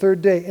raised on the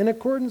third day, in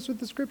accordance with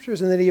the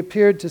scriptures, and that he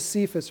appeared to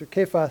Cephas or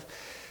Cephas,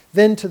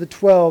 then to the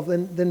 12,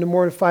 then to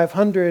more than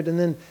 500, and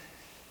then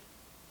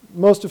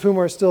most of whom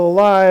are still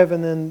alive,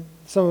 and then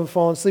some have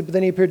fallen asleep. But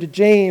then he appeared to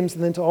James,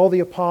 and then to all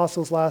the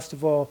apostles. Last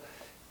of all,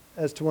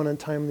 as to one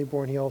untimely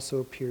born, he also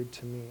appeared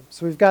to me.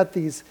 So we've got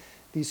these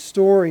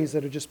stories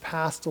that are just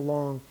passed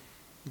along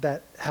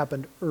that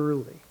happened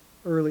early.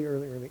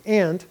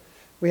 And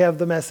we have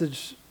the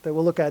message that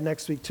we'll look at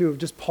next week too, of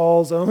just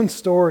Paul's own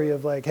story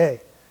of like,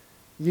 hey,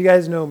 you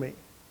guys know me.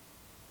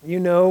 You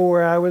know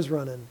where I was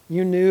running.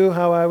 You knew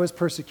how I was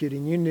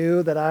persecuting. You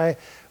knew that I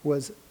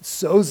was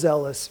so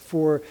zealous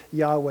for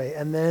Yahweh.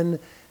 And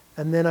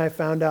then I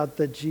found out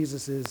that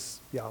Jesus is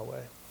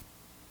Yahweh.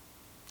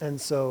 And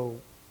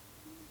so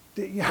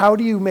how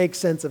do you make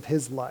sense of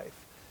his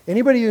life?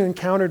 Anybody who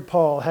encountered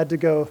Paul had to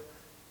go,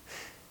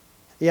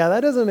 yeah, that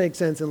doesn't make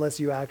sense unless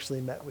you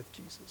actually met with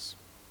Jesus.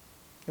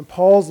 And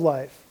Paul's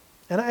life,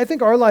 and I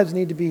think our lives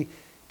need to be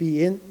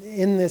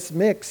in this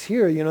mix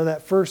here,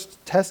 that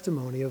first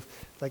testimony of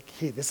like,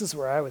 hey, this is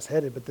where I was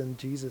headed, but then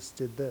Jesus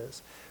did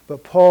this.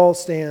 But Paul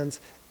stands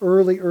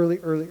early.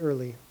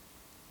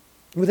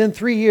 Within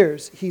 3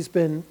 years, he's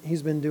been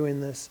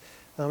doing this.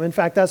 In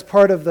fact, that's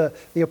part of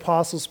the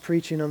apostles'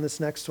 preaching on this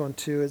next one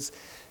too, is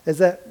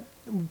that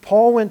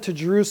Paul went to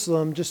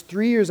Jerusalem just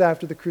 3 years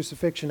after the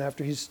crucifixion,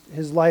 after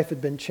his life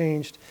had been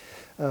changed.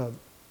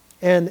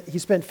 And he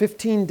spent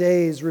 15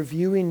 days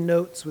reviewing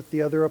notes with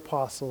the other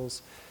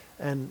apostles.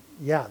 And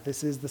yeah,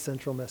 this is the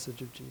central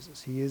message of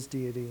Jesus. He is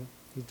deity.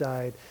 He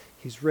died.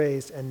 He's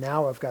raised. And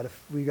now we've got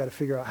to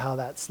figure out how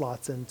that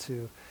slots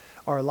into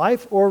our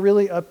life, or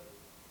really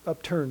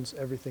upturns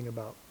everything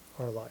about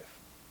our life.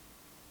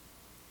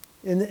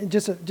 In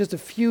just a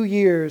few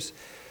years,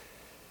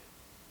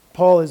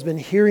 Paul has been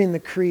hearing the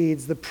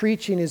creeds, the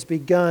preaching has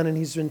begun, and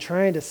he's been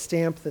trying to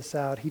stamp this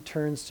out. He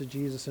turns to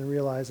Jesus and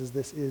realizes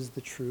this is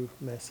the true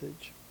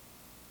message.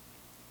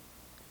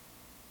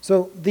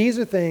 So these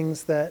are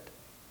things that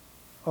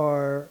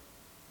are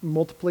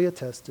multiply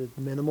attested,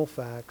 minimal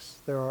facts.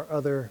 There are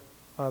other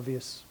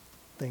obvious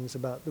things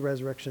about the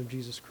resurrection of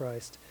Jesus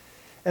Christ.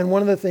 And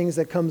one of the things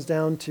that comes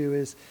down to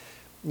is,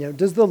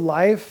 does the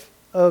life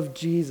of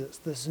Jesus,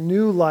 this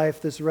new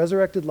life, this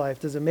resurrected life,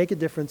 does it make a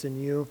difference in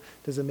you?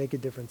 Does it make a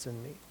difference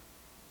in me?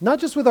 Not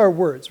just with our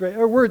words, right?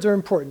 Our words are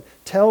important.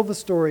 Tell the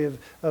story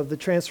of the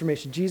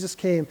transformation. Jesus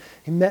came,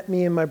 he met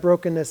me in my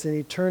brokenness, and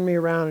he turned me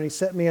around, and he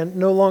set me on.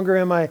 No longer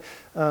am I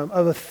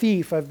of a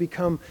thief, I've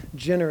become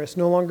generous.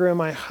 No longer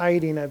am I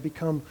hiding, I've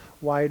become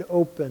wide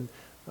open.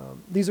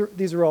 These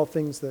are all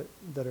things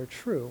that are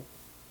true.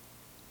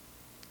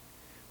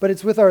 But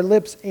it's with our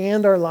lips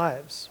and our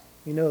lives.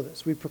 We know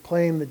this. We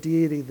proclaim the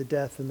deity, the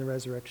death, and the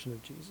resurrection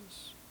of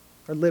Jesus.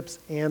 Our lips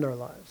and our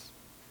lives.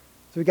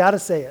 So we got to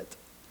say it.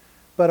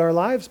 But our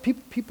lives,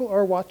 people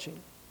are watching.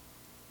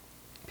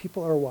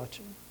 People are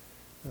watching.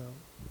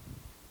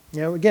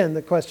 Again,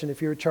 the question,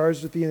 if you were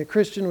charged with being a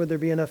Christian, would there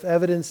be enough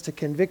evidence to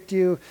convict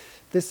you?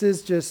 This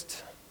is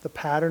just the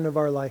pattern of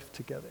our life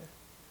together.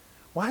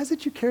 Why is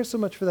it you care so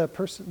much for that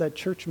person, that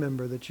church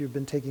member that you've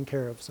been taking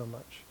care of so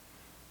much?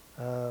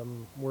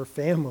 We're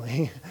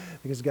family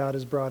because God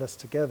has brought us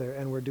together,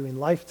 and we're doing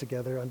life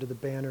together under the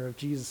banner of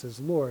Jesus as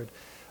Lord.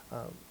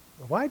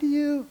 Why do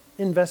you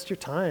invest your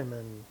time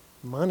and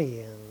money,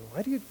 and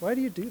why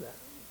do you do that?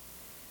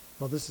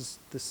 Well, this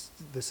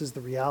is the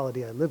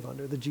reality I live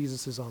under. That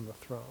Jesus is on the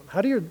throne.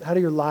 How do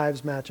your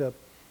lives match up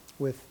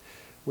with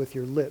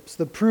your lips?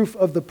 The proof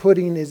of the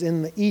pudding is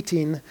in the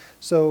eating.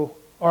 So,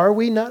 are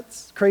we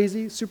nuts,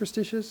 crazy,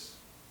 superstitious,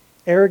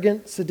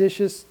 arrogant,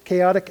 seditious,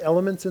 chaotic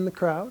elements in the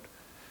crowd?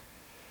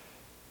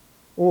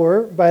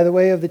 Or, by the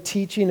way of the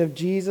teaching of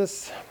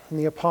Jesus and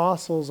the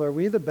apostles, are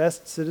we the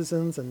best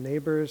citizens and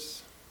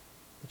neighbors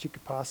that you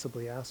could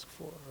possibly ask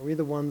for? Are we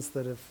the ones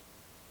that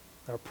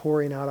are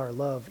pouring out our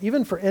love,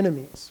 even for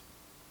enemies?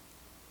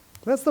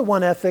 That's the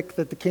one ethic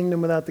that the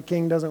kingdom without the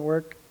king doesn't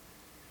work.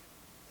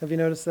 Have you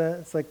noticed that?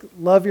 It's like,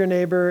 love your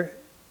neighbor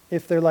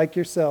if they're like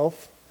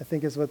yourself, I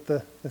think is what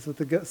the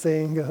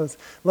saying goes.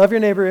 Love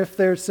your neighbor if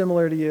they're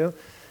similar to you.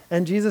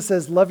 And Jesus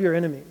says, love your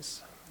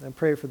enemies and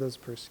pray for those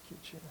who persecute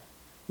you.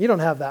 You don't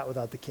have that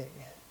without the king.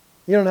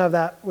 You don't have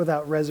that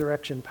without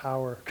resurrection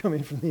power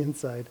coming from the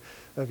inside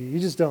of you. You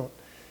just don't.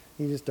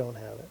 You just don't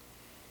have it.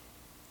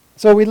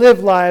 So we live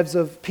lives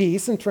of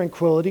peace and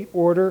tranquility,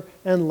 order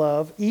and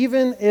love,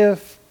 even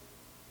if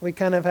we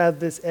kind of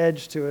had this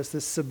edge to us,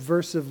 this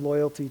subversive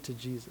loyalty to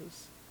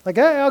Jesus. Like,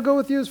 hey, I'll go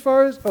with you as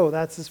far as,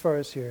 that's as far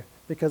as here,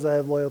 because I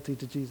have loyalty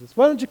to Jesus.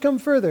 Why don't you come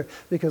further?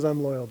 Because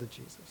I'm loyal to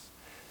Jesus.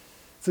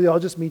 So I'll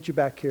just meet you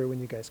back here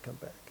when you guys come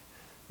back,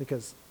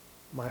 because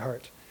my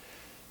heart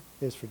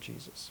is for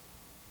Jesus.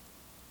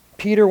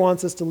 Peter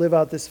wants us to live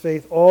out this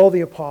faith. All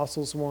the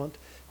apostles want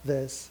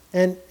this.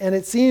 And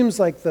it seems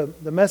like the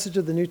message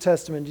of the New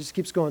Testament just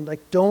keeps going,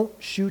 like, don't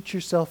shoot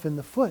yourself in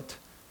the foot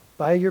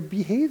by your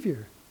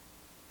behavior.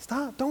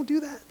 Stop. Don't do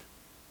that.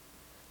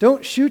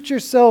 Don't shoot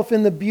yourself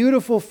in the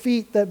beautiful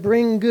feet that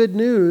bring good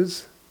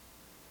news.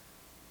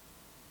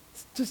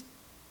 Just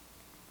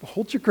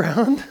hold your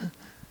ground.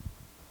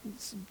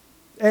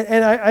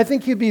 And I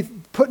think you'd be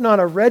putting on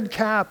a red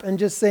cap and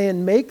just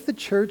saying, make the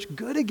church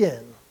good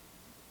again.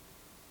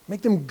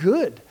 Make them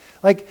good.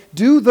 Like,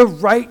 do the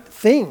right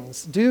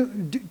things.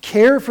 Do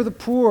care for the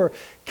poor.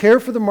 Care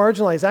for the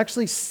marginalized.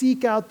 Actually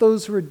seek out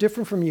those who are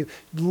different from you.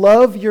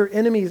 Love your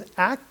enemies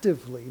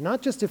actively,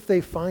 not just if they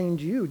find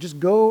you. Just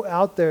go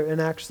out there and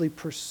actually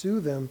pursue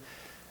them.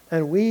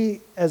 And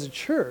we, as a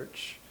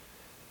church,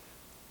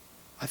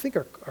 I think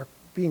are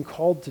being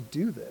called to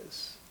do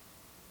this.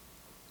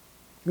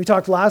 We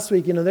talked last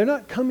week, they're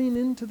not coming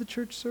into the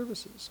church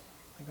services.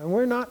 And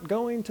we're not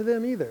going to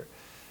them either.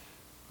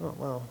 Oh,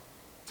 well,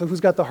 so who's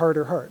got the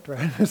harder heart,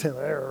 right?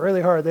 They're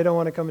really hard. They don't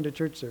want to come into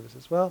church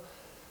services. Well,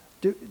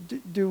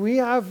 do we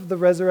have the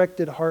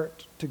resurrected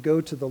heart to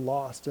go to the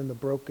lost and the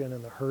broken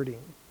and the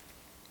hurting?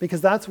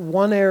 Because that's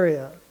one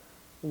area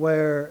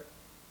where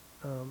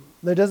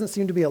there doesn't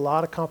seem to be a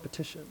lot of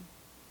competition.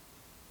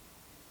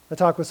 I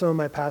talk with some of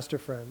my pastor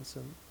friends,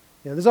 and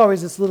there's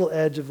always this little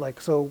edge of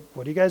like, so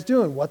what are you guys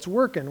doing? What's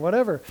working?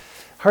 Whatever.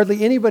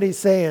 Hardly anybody's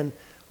saying,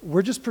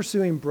 we're just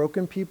pursuing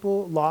broken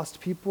people, lost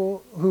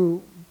people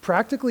who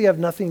practically have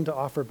nothing to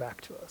offer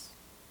back to us.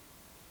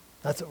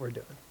 That's what we're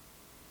doing.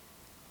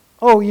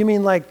 Oh, you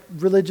mean like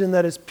religion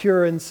that is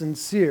pure and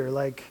sincere,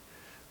 like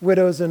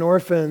widows and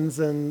orphans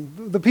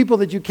and the people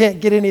that you can't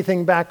get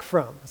anything back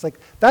from. It's like,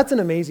 that's an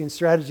amazing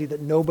strategy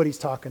that nobody's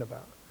talking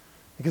about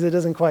because it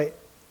doesn't quite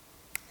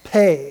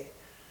pay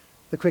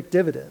the quick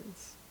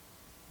dividends.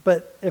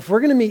 But if we're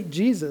going to meet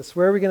Jesus,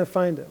 where are we going to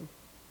find him?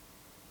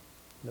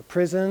 In the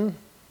prison?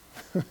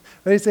 What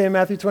do you say in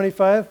Matthew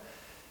 25?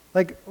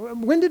 Like,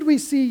 when did we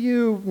see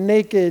you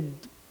naked,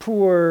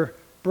 poor,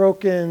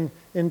 broken,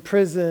 in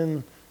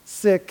prison,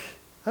 sick?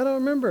 I don't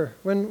remember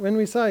when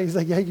we saw you. He's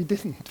like, yeah, you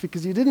didn't,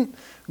 because you didn't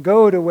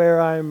go to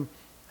where I'm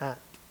at.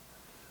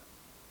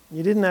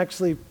 You didn't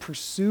actually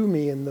pursue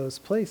me in those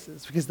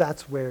places, because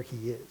that's where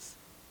he is.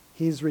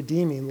 He's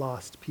redeeming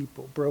lost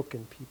people,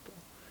 broken people.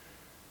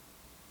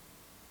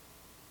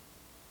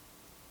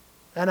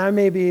 And I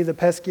may be the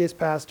peskiest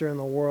pastor in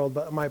the world,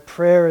 but my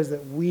prayer is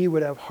that we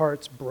would have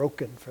hearts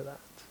broken for that.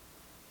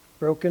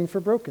 Broken for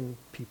broken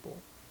people.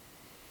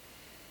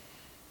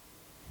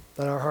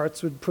 That our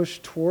hearts would push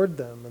toward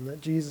them, and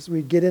that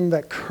we'd get in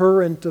that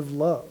current of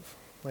love.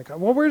 Like,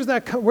 well, where's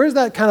that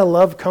kind of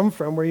love come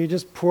from, where you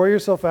just pour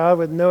yourself out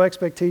with no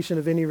expectation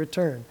of any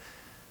return?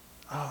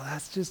 Oh,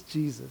 that's just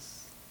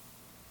Jesus.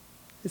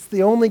 It's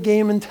the only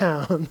game in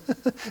town.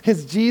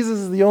 It's Jesus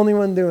is the only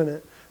one doing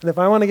it. And if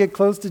I want to get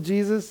close to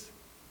Jesus,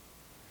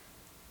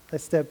 I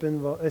step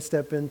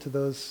into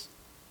those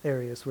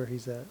areas where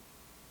he's at.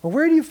 Well,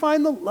 where do you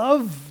find the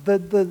love,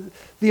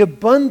 the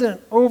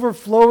abundant,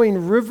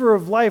 overflowing river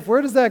of life?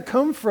 Where does that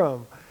come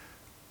from?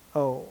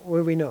 Oh,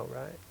 well, we know,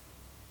 right?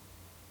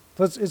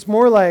 So it's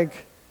more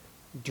like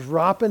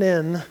dropping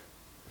in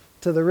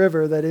to the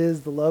river that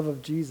is the love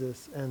of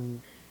Jesus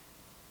and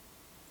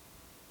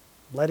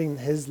letting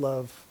his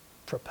love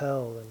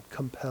propel and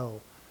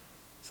compel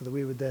so that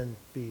we would then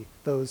be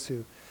those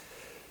who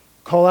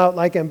call out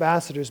like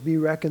ambassadors, be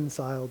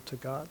reconciled to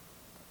God.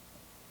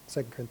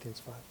 2 Corinthians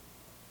 5.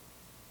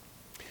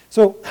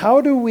 So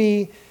how do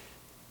we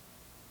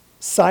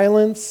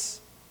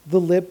silence the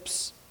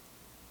lips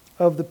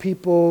of the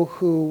people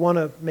who want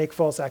to make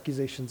false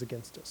accusations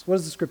against us? What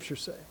does the scripture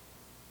say?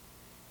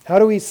 How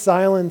do we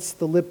silence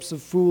the lips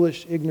of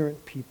foolish,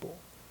 ignorant people?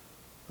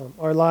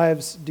 Our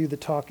lives do the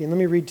talking. Let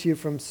me read to you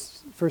from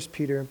 1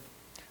 Peter.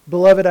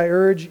 Beloved, I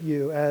urge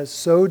you as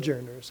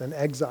sojourners and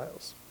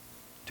exiles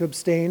to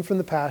abstain from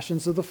the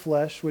passions of the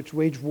flesh which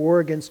wage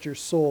war against your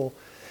soul.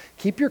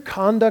 Keep your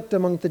conduct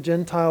among the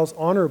Gentiles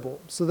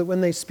honorable, so that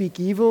when they speak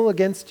evil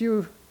against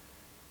you,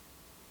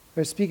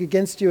 or speak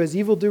against you as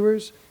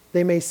evildoers,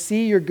 they may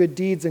see your good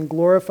deeds and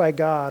glorify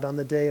God on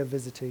the day of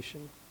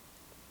visitation.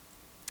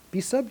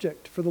 Be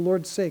subject, for the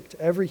Lord's sake, to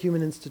every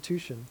human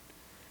institution,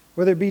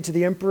 whether it be to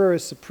the emperor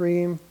as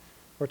supreme,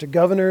 or to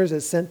governors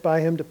as sent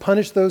by him to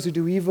punish those who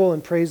do evil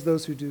and praise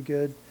those who do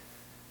good.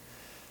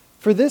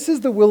 For this is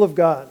the will of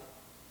God.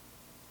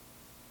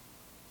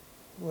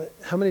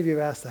 How many of you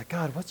have asked that?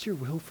 God, what's your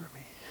will for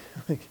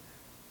me?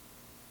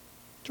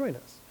 Join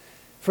us.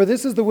 For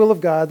this is the will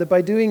of God, that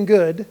by doing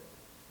good,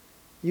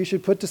 you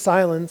should put to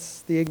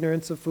silence the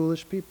ignorance of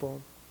foolish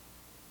people.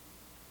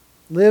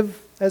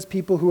 Live as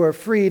people who are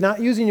free,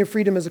 not using your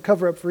freedom as a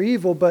cover-up for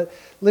evil, but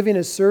living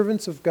as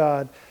servants of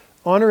God.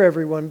 Honor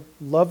everyone,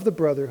 love the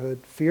brotherhood,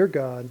 fear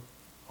God,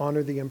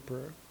 honor the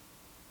emperor.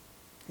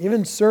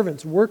 Even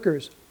servants,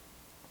 workers,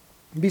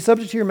 be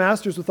subject to your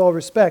masters with all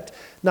respect,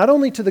 not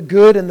only to the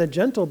good and the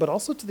gentle, but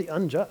also to the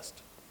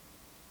unjust.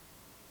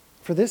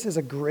 For this is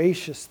a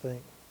gracious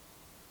thing.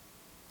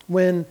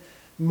 When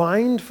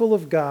mindful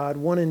of God,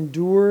 one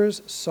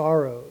endures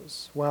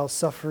sorrows while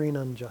suffering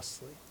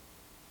unjustly.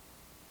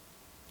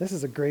 This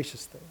is a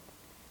gracious thing.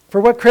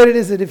 For what credit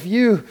is it if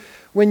you,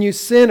 when you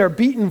sin, are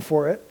beaten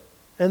for it,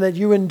 and that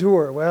you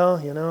endure? Well,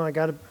 I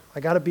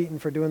got a beating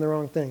for doing the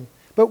wrong thing.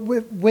 But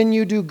when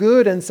you do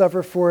good and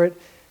suffer for it,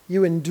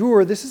 you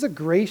endure. This is a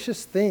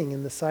gracious thing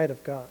in the sight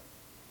of God.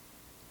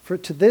 For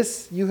to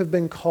this you have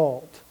been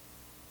called.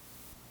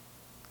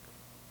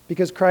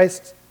 Because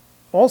Christ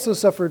also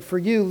suffered for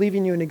you,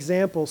 leaving you an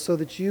example so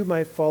that you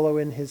might follow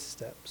in his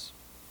steps.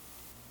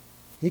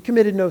 He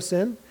committed no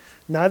sin,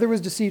 neither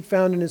was deceit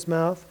found in his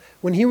mouth.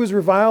 When he was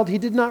reviled, he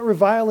did not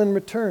revile in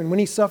return. When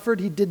he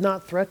suffered, he did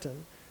not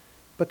threaten,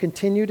 but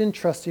continued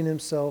entrusting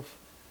himself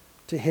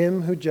to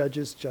him who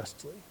judges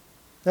justly.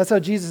 That's how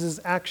Jesus'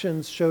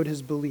 actions showed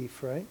his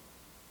belief, right?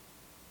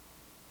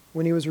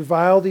 When he was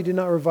reviled, he did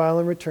not revile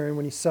in return.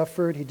 When he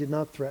suffered, he did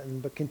not threaten,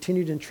 but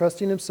continued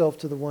entrusting himself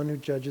to the one who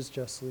judges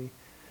justly.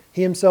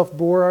 He himself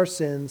bore our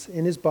sins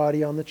in his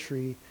body on the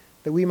tree,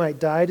 that we might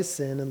die to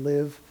sin and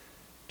live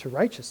to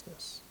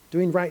righteousness,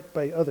 doing right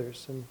by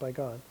others and by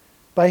God.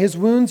 By his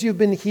wounds you have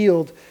been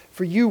healed,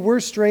 for you were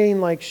straying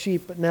like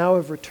sheep, but now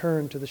have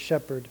returned to the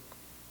shepherd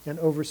and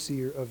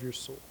overseer of your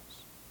souls.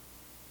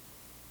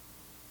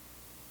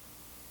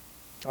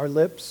 Our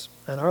lips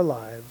and our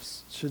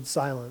lives should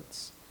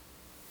silence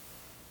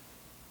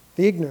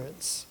the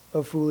ignorance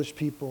of foolish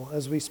people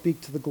as we speak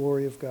to the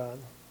glory of God.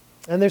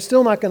 And they're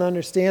still not going to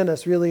understand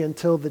us really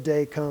until the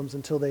day comes,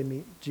 until they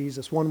meet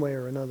Jesus one way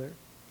or another.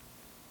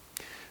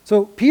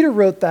 So Peter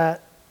wrote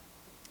that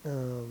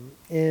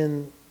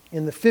in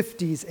the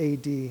 50s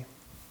AD.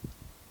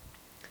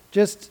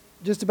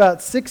 Just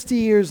about 60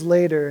 years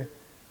later,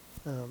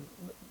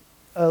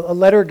 a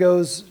letter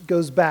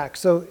goes back.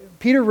 So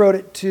Peter wrote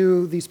it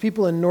to these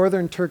people in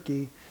northern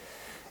Turkey.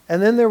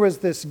 And then there was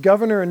this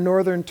governor in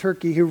northern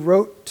Turkey who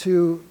wrote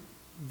to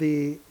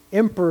the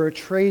Emperor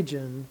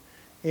Trajan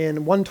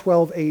in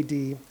 112 AD,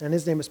 and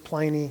his name is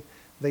Pliny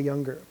the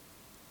Younger.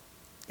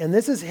 And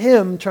this is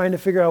him trying to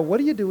figure out, what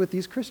do you do with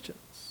these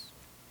Christians?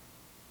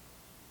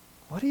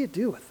 What do you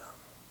do with them?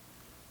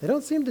 They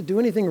don't seem to do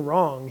anything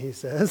wrong, he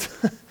says.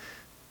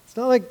 It's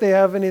not like they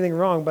have anything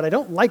wrong, but I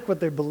don't like what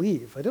they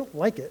believe. I don't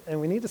like it, and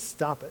we need to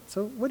stop it.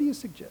 So what do you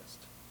suggest?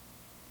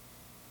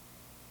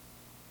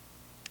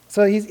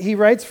 So he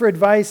writes for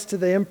advice to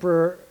the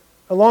emperor.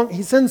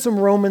 He sends some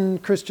Roman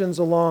Christians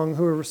along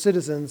who are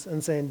citizens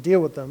and saying, deal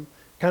with them.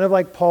 Kind of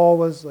like Paul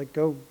was like,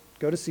 go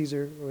to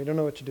Caesar. We don't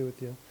know what to do with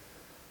you.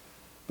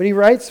 But he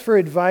writes for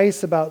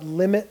advice about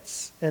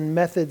limits and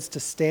methods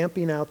to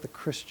stamping out the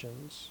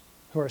Christians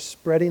who are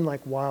spreading like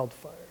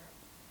wildfire.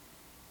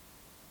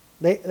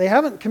 They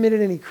haven't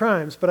committed any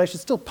crimes, but I should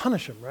still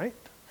punish them, right?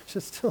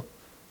 This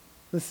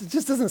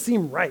just doesn't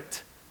seem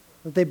right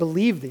that they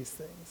believe these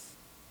things.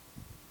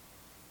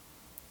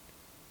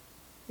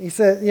 He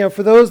said,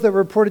 for those that were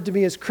reported to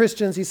me as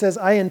Christians, he says,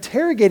 I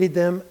interrogated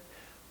them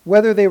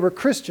whether they were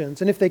Christians,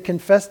 and if they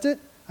confessed it,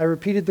 I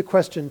repeated the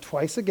question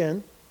twice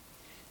again,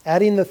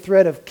 adding the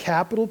threat of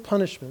capital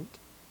punishment.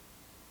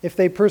 If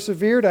they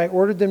persevered, I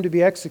ordered them to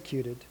be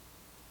executed.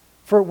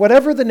 For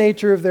whatever the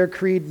nature of their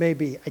creed may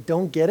be, I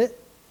don't get it,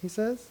 he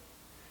says.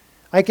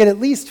 I can at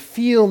least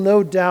feel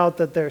no doubt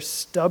that their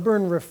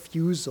stubborn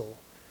refusal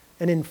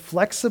and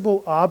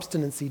inflexible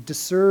obstinacy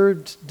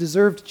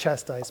deserved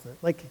chastisement.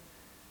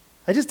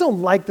 I just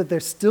don't like that they're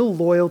still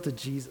loyal to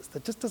Jesus.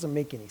 That just doesn't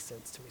make any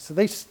sense to me. So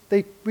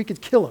we could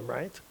kill him,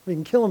 right? We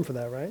can kill him for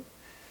that, right?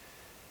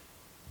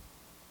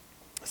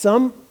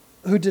 Some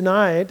who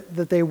denied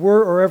that they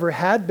were or ever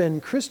had been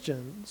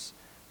Christians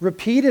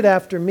repeated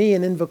after me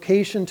an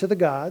invocation to the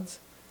gods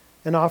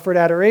and offered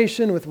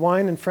adoration with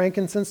wine and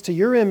frankincense to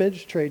your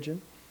image,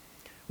 Trajan,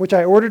 which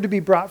I ordered to be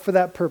brought for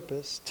that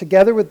purpose,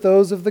 together with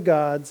those of the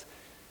gods,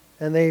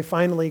 and they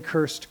finally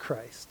cursed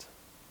Christ.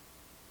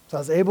 So I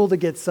was able to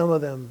get some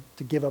of them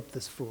to give up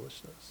this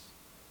foolishness.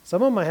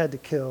 Some of them I had to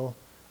kill.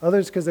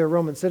 Others, because they're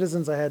Roman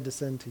citizens, I had to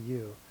send to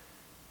you.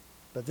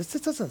 But this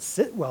just doesn't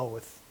sit well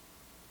with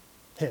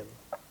him.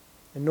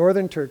 In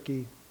northern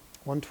Turkey,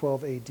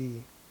 112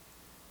 AD.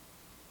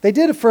 They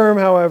did affirm,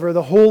 however,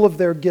 the whole of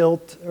their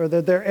guilt, or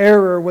their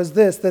error was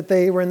this, that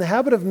they were in the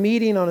habit of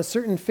meeting on a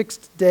certain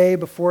fixed day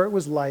before it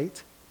was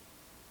light,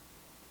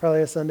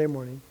 probably a Sunday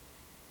morning.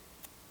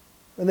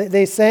 And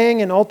they sang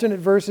in alternate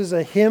verses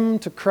a hymn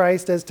to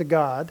Christ as to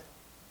God.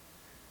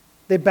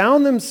 They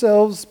bound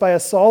themselves by a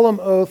solemn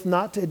oath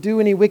not to do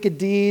any wicked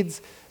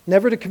deeds,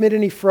 never to commit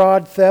any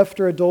fraud, theft,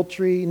 or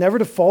adultery, never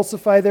to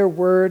falsify their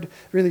word,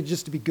 really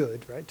just to be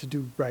good, right? To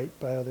do right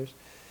by others.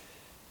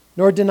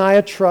 Nor deny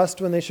a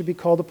trust when they should be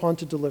called upon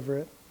to deliver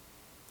it.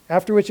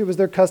 After which it was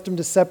their custom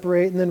to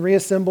separate and then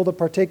reassemble to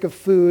partake of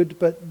food,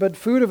 but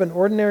food of an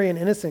ordinary and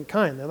innocent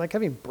kind. They're like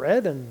having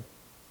bread and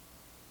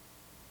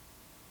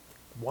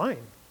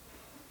wine.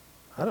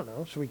 I don't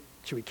know. Should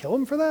we kill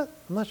them for that?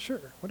 I'm not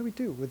sure. What do we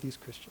do with these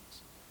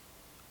Christians?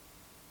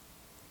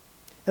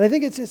 And I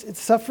think it's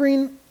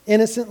suffering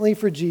innocently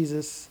for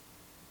Jesus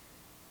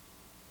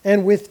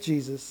and with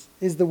Jesus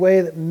is the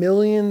way that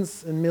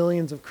millions and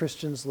millions of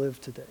Christians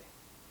live today.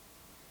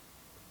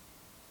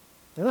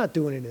 They're not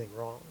doing anything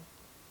wrong.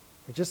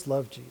 They just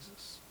love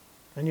Jesus.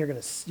 And you're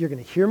going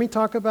to hear me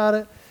talk about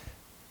it.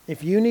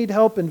 If you need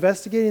help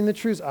investigating the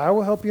truths, I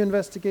will help you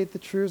investigate the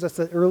truths. That's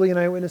the early and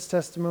eyewitness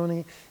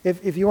testimony.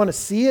 If you want to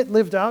see it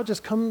lived out,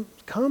 just come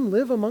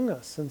live among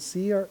us and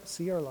see our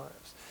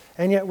lives.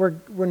 And yet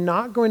we're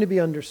not going to be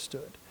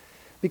understood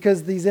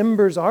because these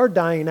embers are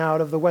dying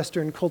out of the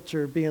Western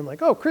culture being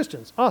like, oh,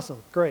 Christians,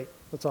 awesome, great,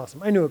 that's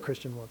awesome. I knew a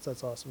Christian once,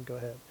 that's awesome, go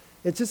ahead.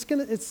 I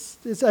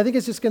think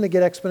it's just going to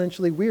get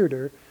exponentially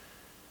weirder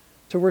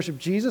to worship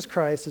Jesus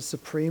Christ as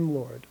supreme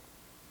Lord.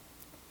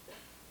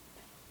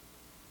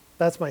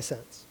 That's my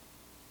sense.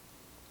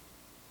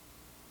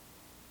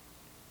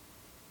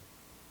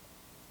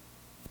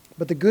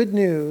 But the good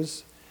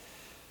news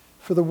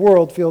for the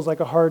world feels like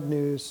a hard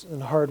news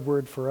and hard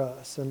word for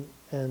us.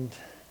 And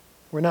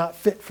We're not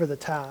fit for the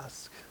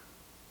task.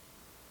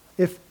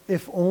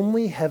 If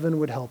only heaven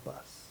would help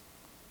us.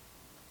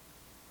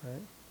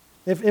 Right?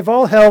 If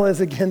all hell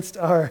is against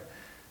our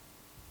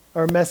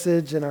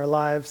message and our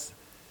lives,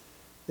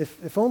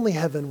 if only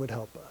heaven would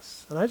help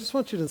us. And I just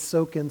want you to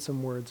soak in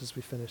some words as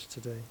we finish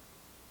today.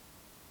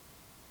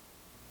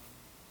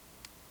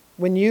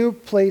 When you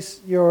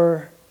place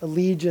your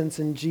allegiance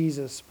in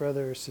Jesus,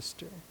 brother or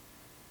sister,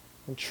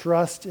 and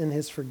trust in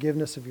his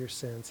forgiveness of your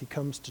sins, he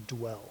comes to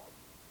dwell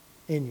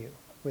in you,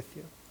 with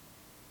you.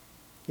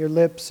 Your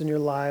lips and your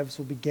lives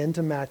will begin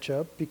to match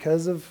up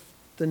because of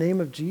the name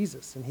of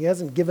Jesus. And he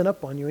hasn't given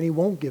up on you, and he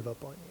won't give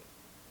up on you.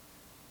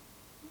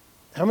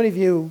 How many of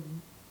you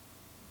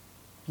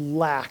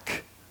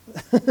lack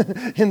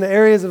in the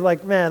areas of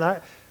like,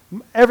 man,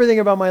 everything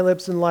about my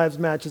lips and lives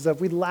matches up.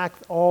 We lack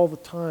all the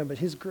time, but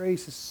his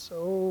grace is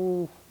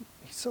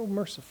he's so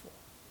merciful,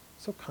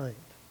 so kind.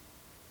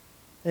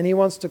 And he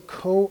wants to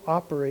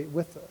cooperate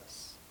with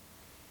us.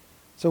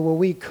 So will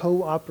we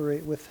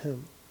cooperate with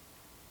him?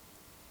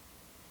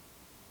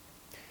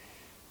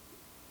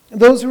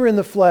 Those who are in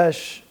the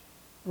flesh,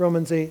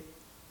 Romans 8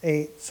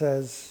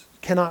 says,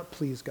 cannot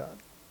please God.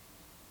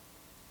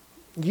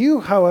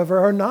 You, however,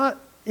 are not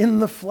in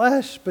the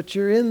flesh, but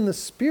you're in the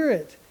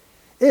Spirit.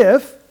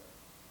 If,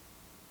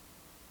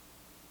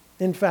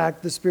 in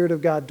fact, the Spirit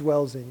of God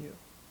dwells in you.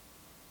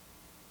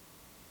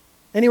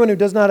 Anyone who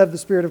does not have the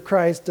Spirit of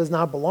Christ does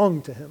not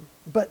belong to him.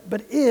 But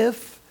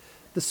if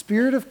the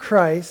Spirit of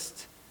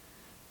Christ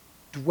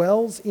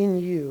dwells in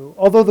you,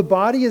 although the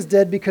body is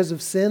dead because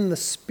of sin, the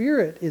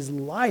Spirit is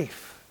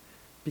life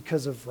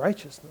because of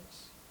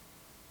righteousness.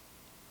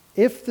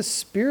 If the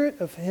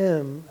Spirit of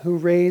him who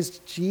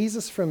raised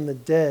Jesus from the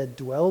dead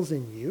dwells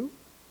in you,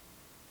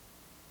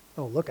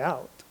 oh, look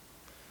out.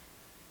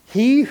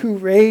 He who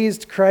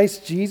raised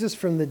Christ Jesus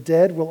from the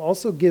dead will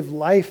also give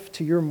life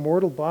to your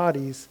mortal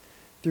bodies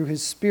through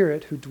his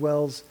Spirit who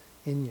dwells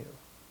in you.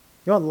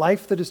 You want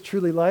life that is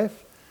truly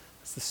life?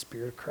 It's the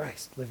Spirit of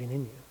Christ living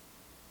in you.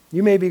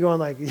 You may be going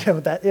like, yeah,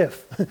 but that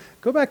if.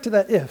 Go back to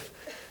that if.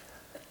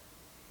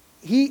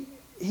 He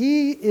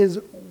is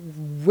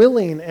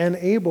willing and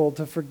able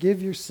to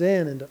forgive your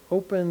sin and to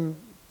open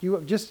you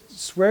up. Just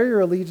swear your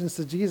allegiance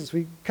to Jesus.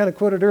 We kind of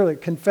quoted earlier.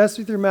 Confess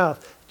with your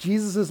mouth,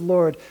 Jesus is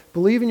Lord.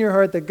 Believe in your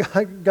heart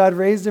that God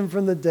raised him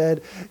from the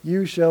dead.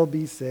 You shall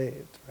be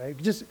saved. Right?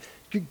 Just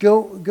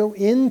go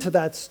into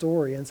that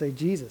story and say,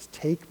 Jesus,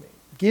 take me.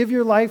 Give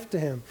your life to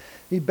him.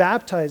 Be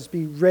baptized.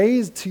 Be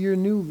raised to your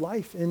new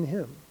life in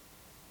him.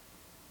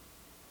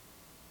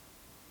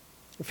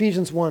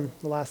 Ephesians 1,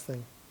 the last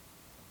thing.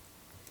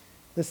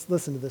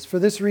 Listen to this. For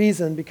this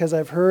reason, because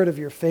I've heard of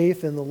your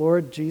faith in the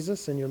Lord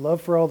Jesus and your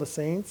love for all the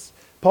saints,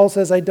 Paul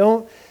says, I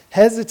don't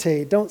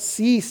hesitate, don't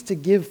cease to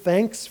give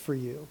thanks for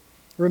you,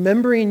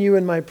 remembering you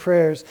in my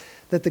prayers,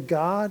 that the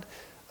God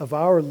of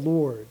our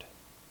Lord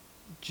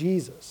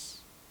Jesus,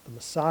 the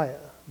Messiah,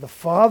 the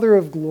Father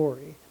of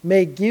glory,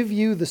 may give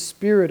you the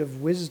spirit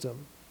of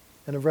wisdom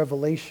and of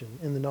revelation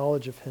in the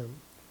knowledge of him,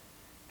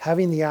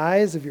 having the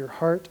eyes of your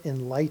heart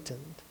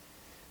enlightened,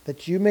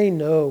 that you may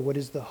know what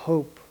is the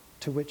hope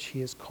to which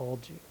he has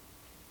called you.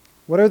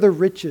 What are the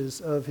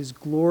riches of his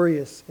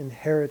glorious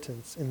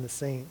inheritance in the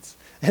saints?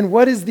 And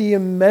what is the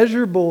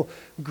immeasurable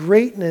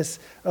greatness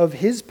of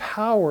his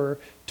power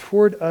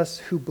toward us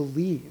who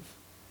believe?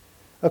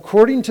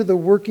 According to the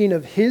working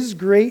of his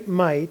great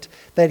might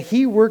that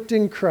he worked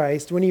in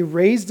Christ when he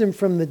raised him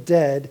from the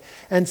dead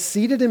and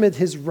seated him at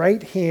his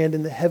right hand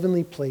in the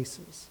heavenly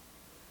places,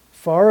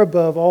 far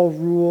above all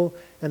rule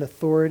and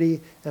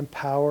authority and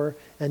power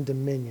and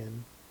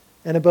dominion,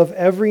 and above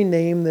every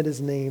name that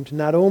is named,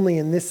 not only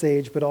in this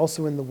age, but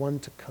also in the one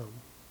to come.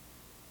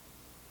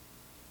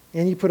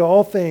 And he put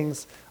all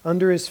things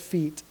under his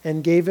feet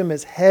and gave him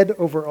as head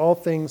over all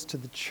things to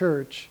the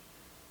church,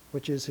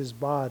 which is his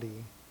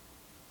body,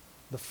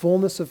 the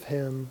fullness of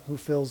him who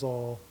fills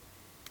all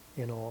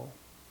in all.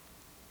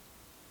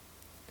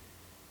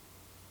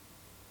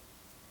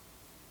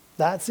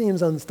 That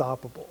seems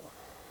unstoppable.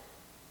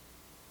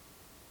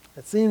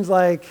 It seems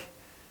like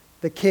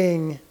the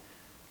king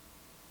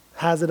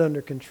has it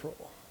under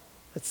control.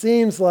 It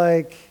seems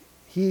like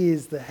he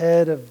is the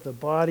head of the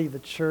body, the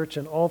church,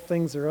 and all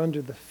things are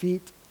under the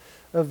feet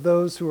of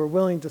those who are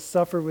willing to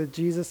suffer with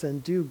Jesus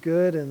and do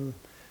good and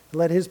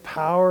let his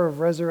power of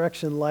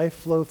resurrection life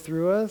flow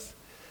through us.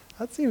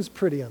 That seems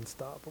pretty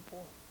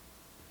unstoppable.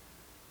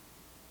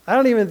 I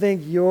don't even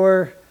think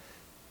your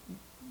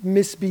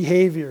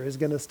misbehavior is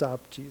going to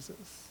stop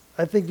Jesus.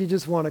 I think you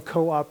just want to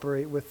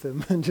cooperate with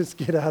him and just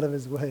get out of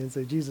his way and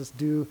say, Jesus,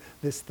 do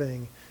this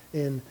thing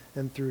in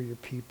and through your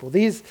people.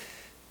 These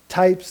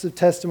types of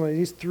testimonies,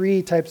 these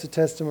three types of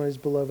testimonies,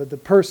 beloved, the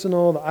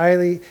personal,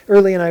 the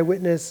early and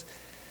eyewitness,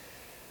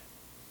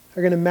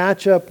 are going to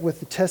match up with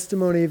the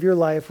testimony of your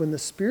life when the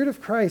Spirit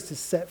of Christ is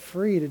set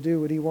free to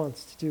do what he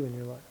wants to do in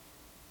your life.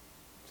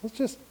 So let's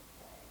just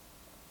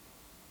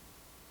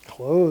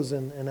close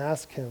and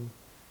ask him,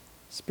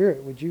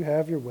 Spirit, would you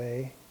have your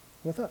way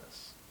with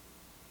us?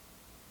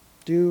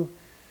 Do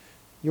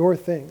your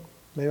thing.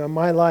 Maybe in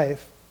my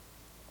life,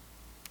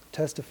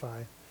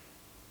 testify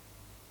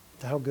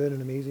to how good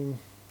and amazing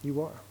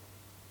you are.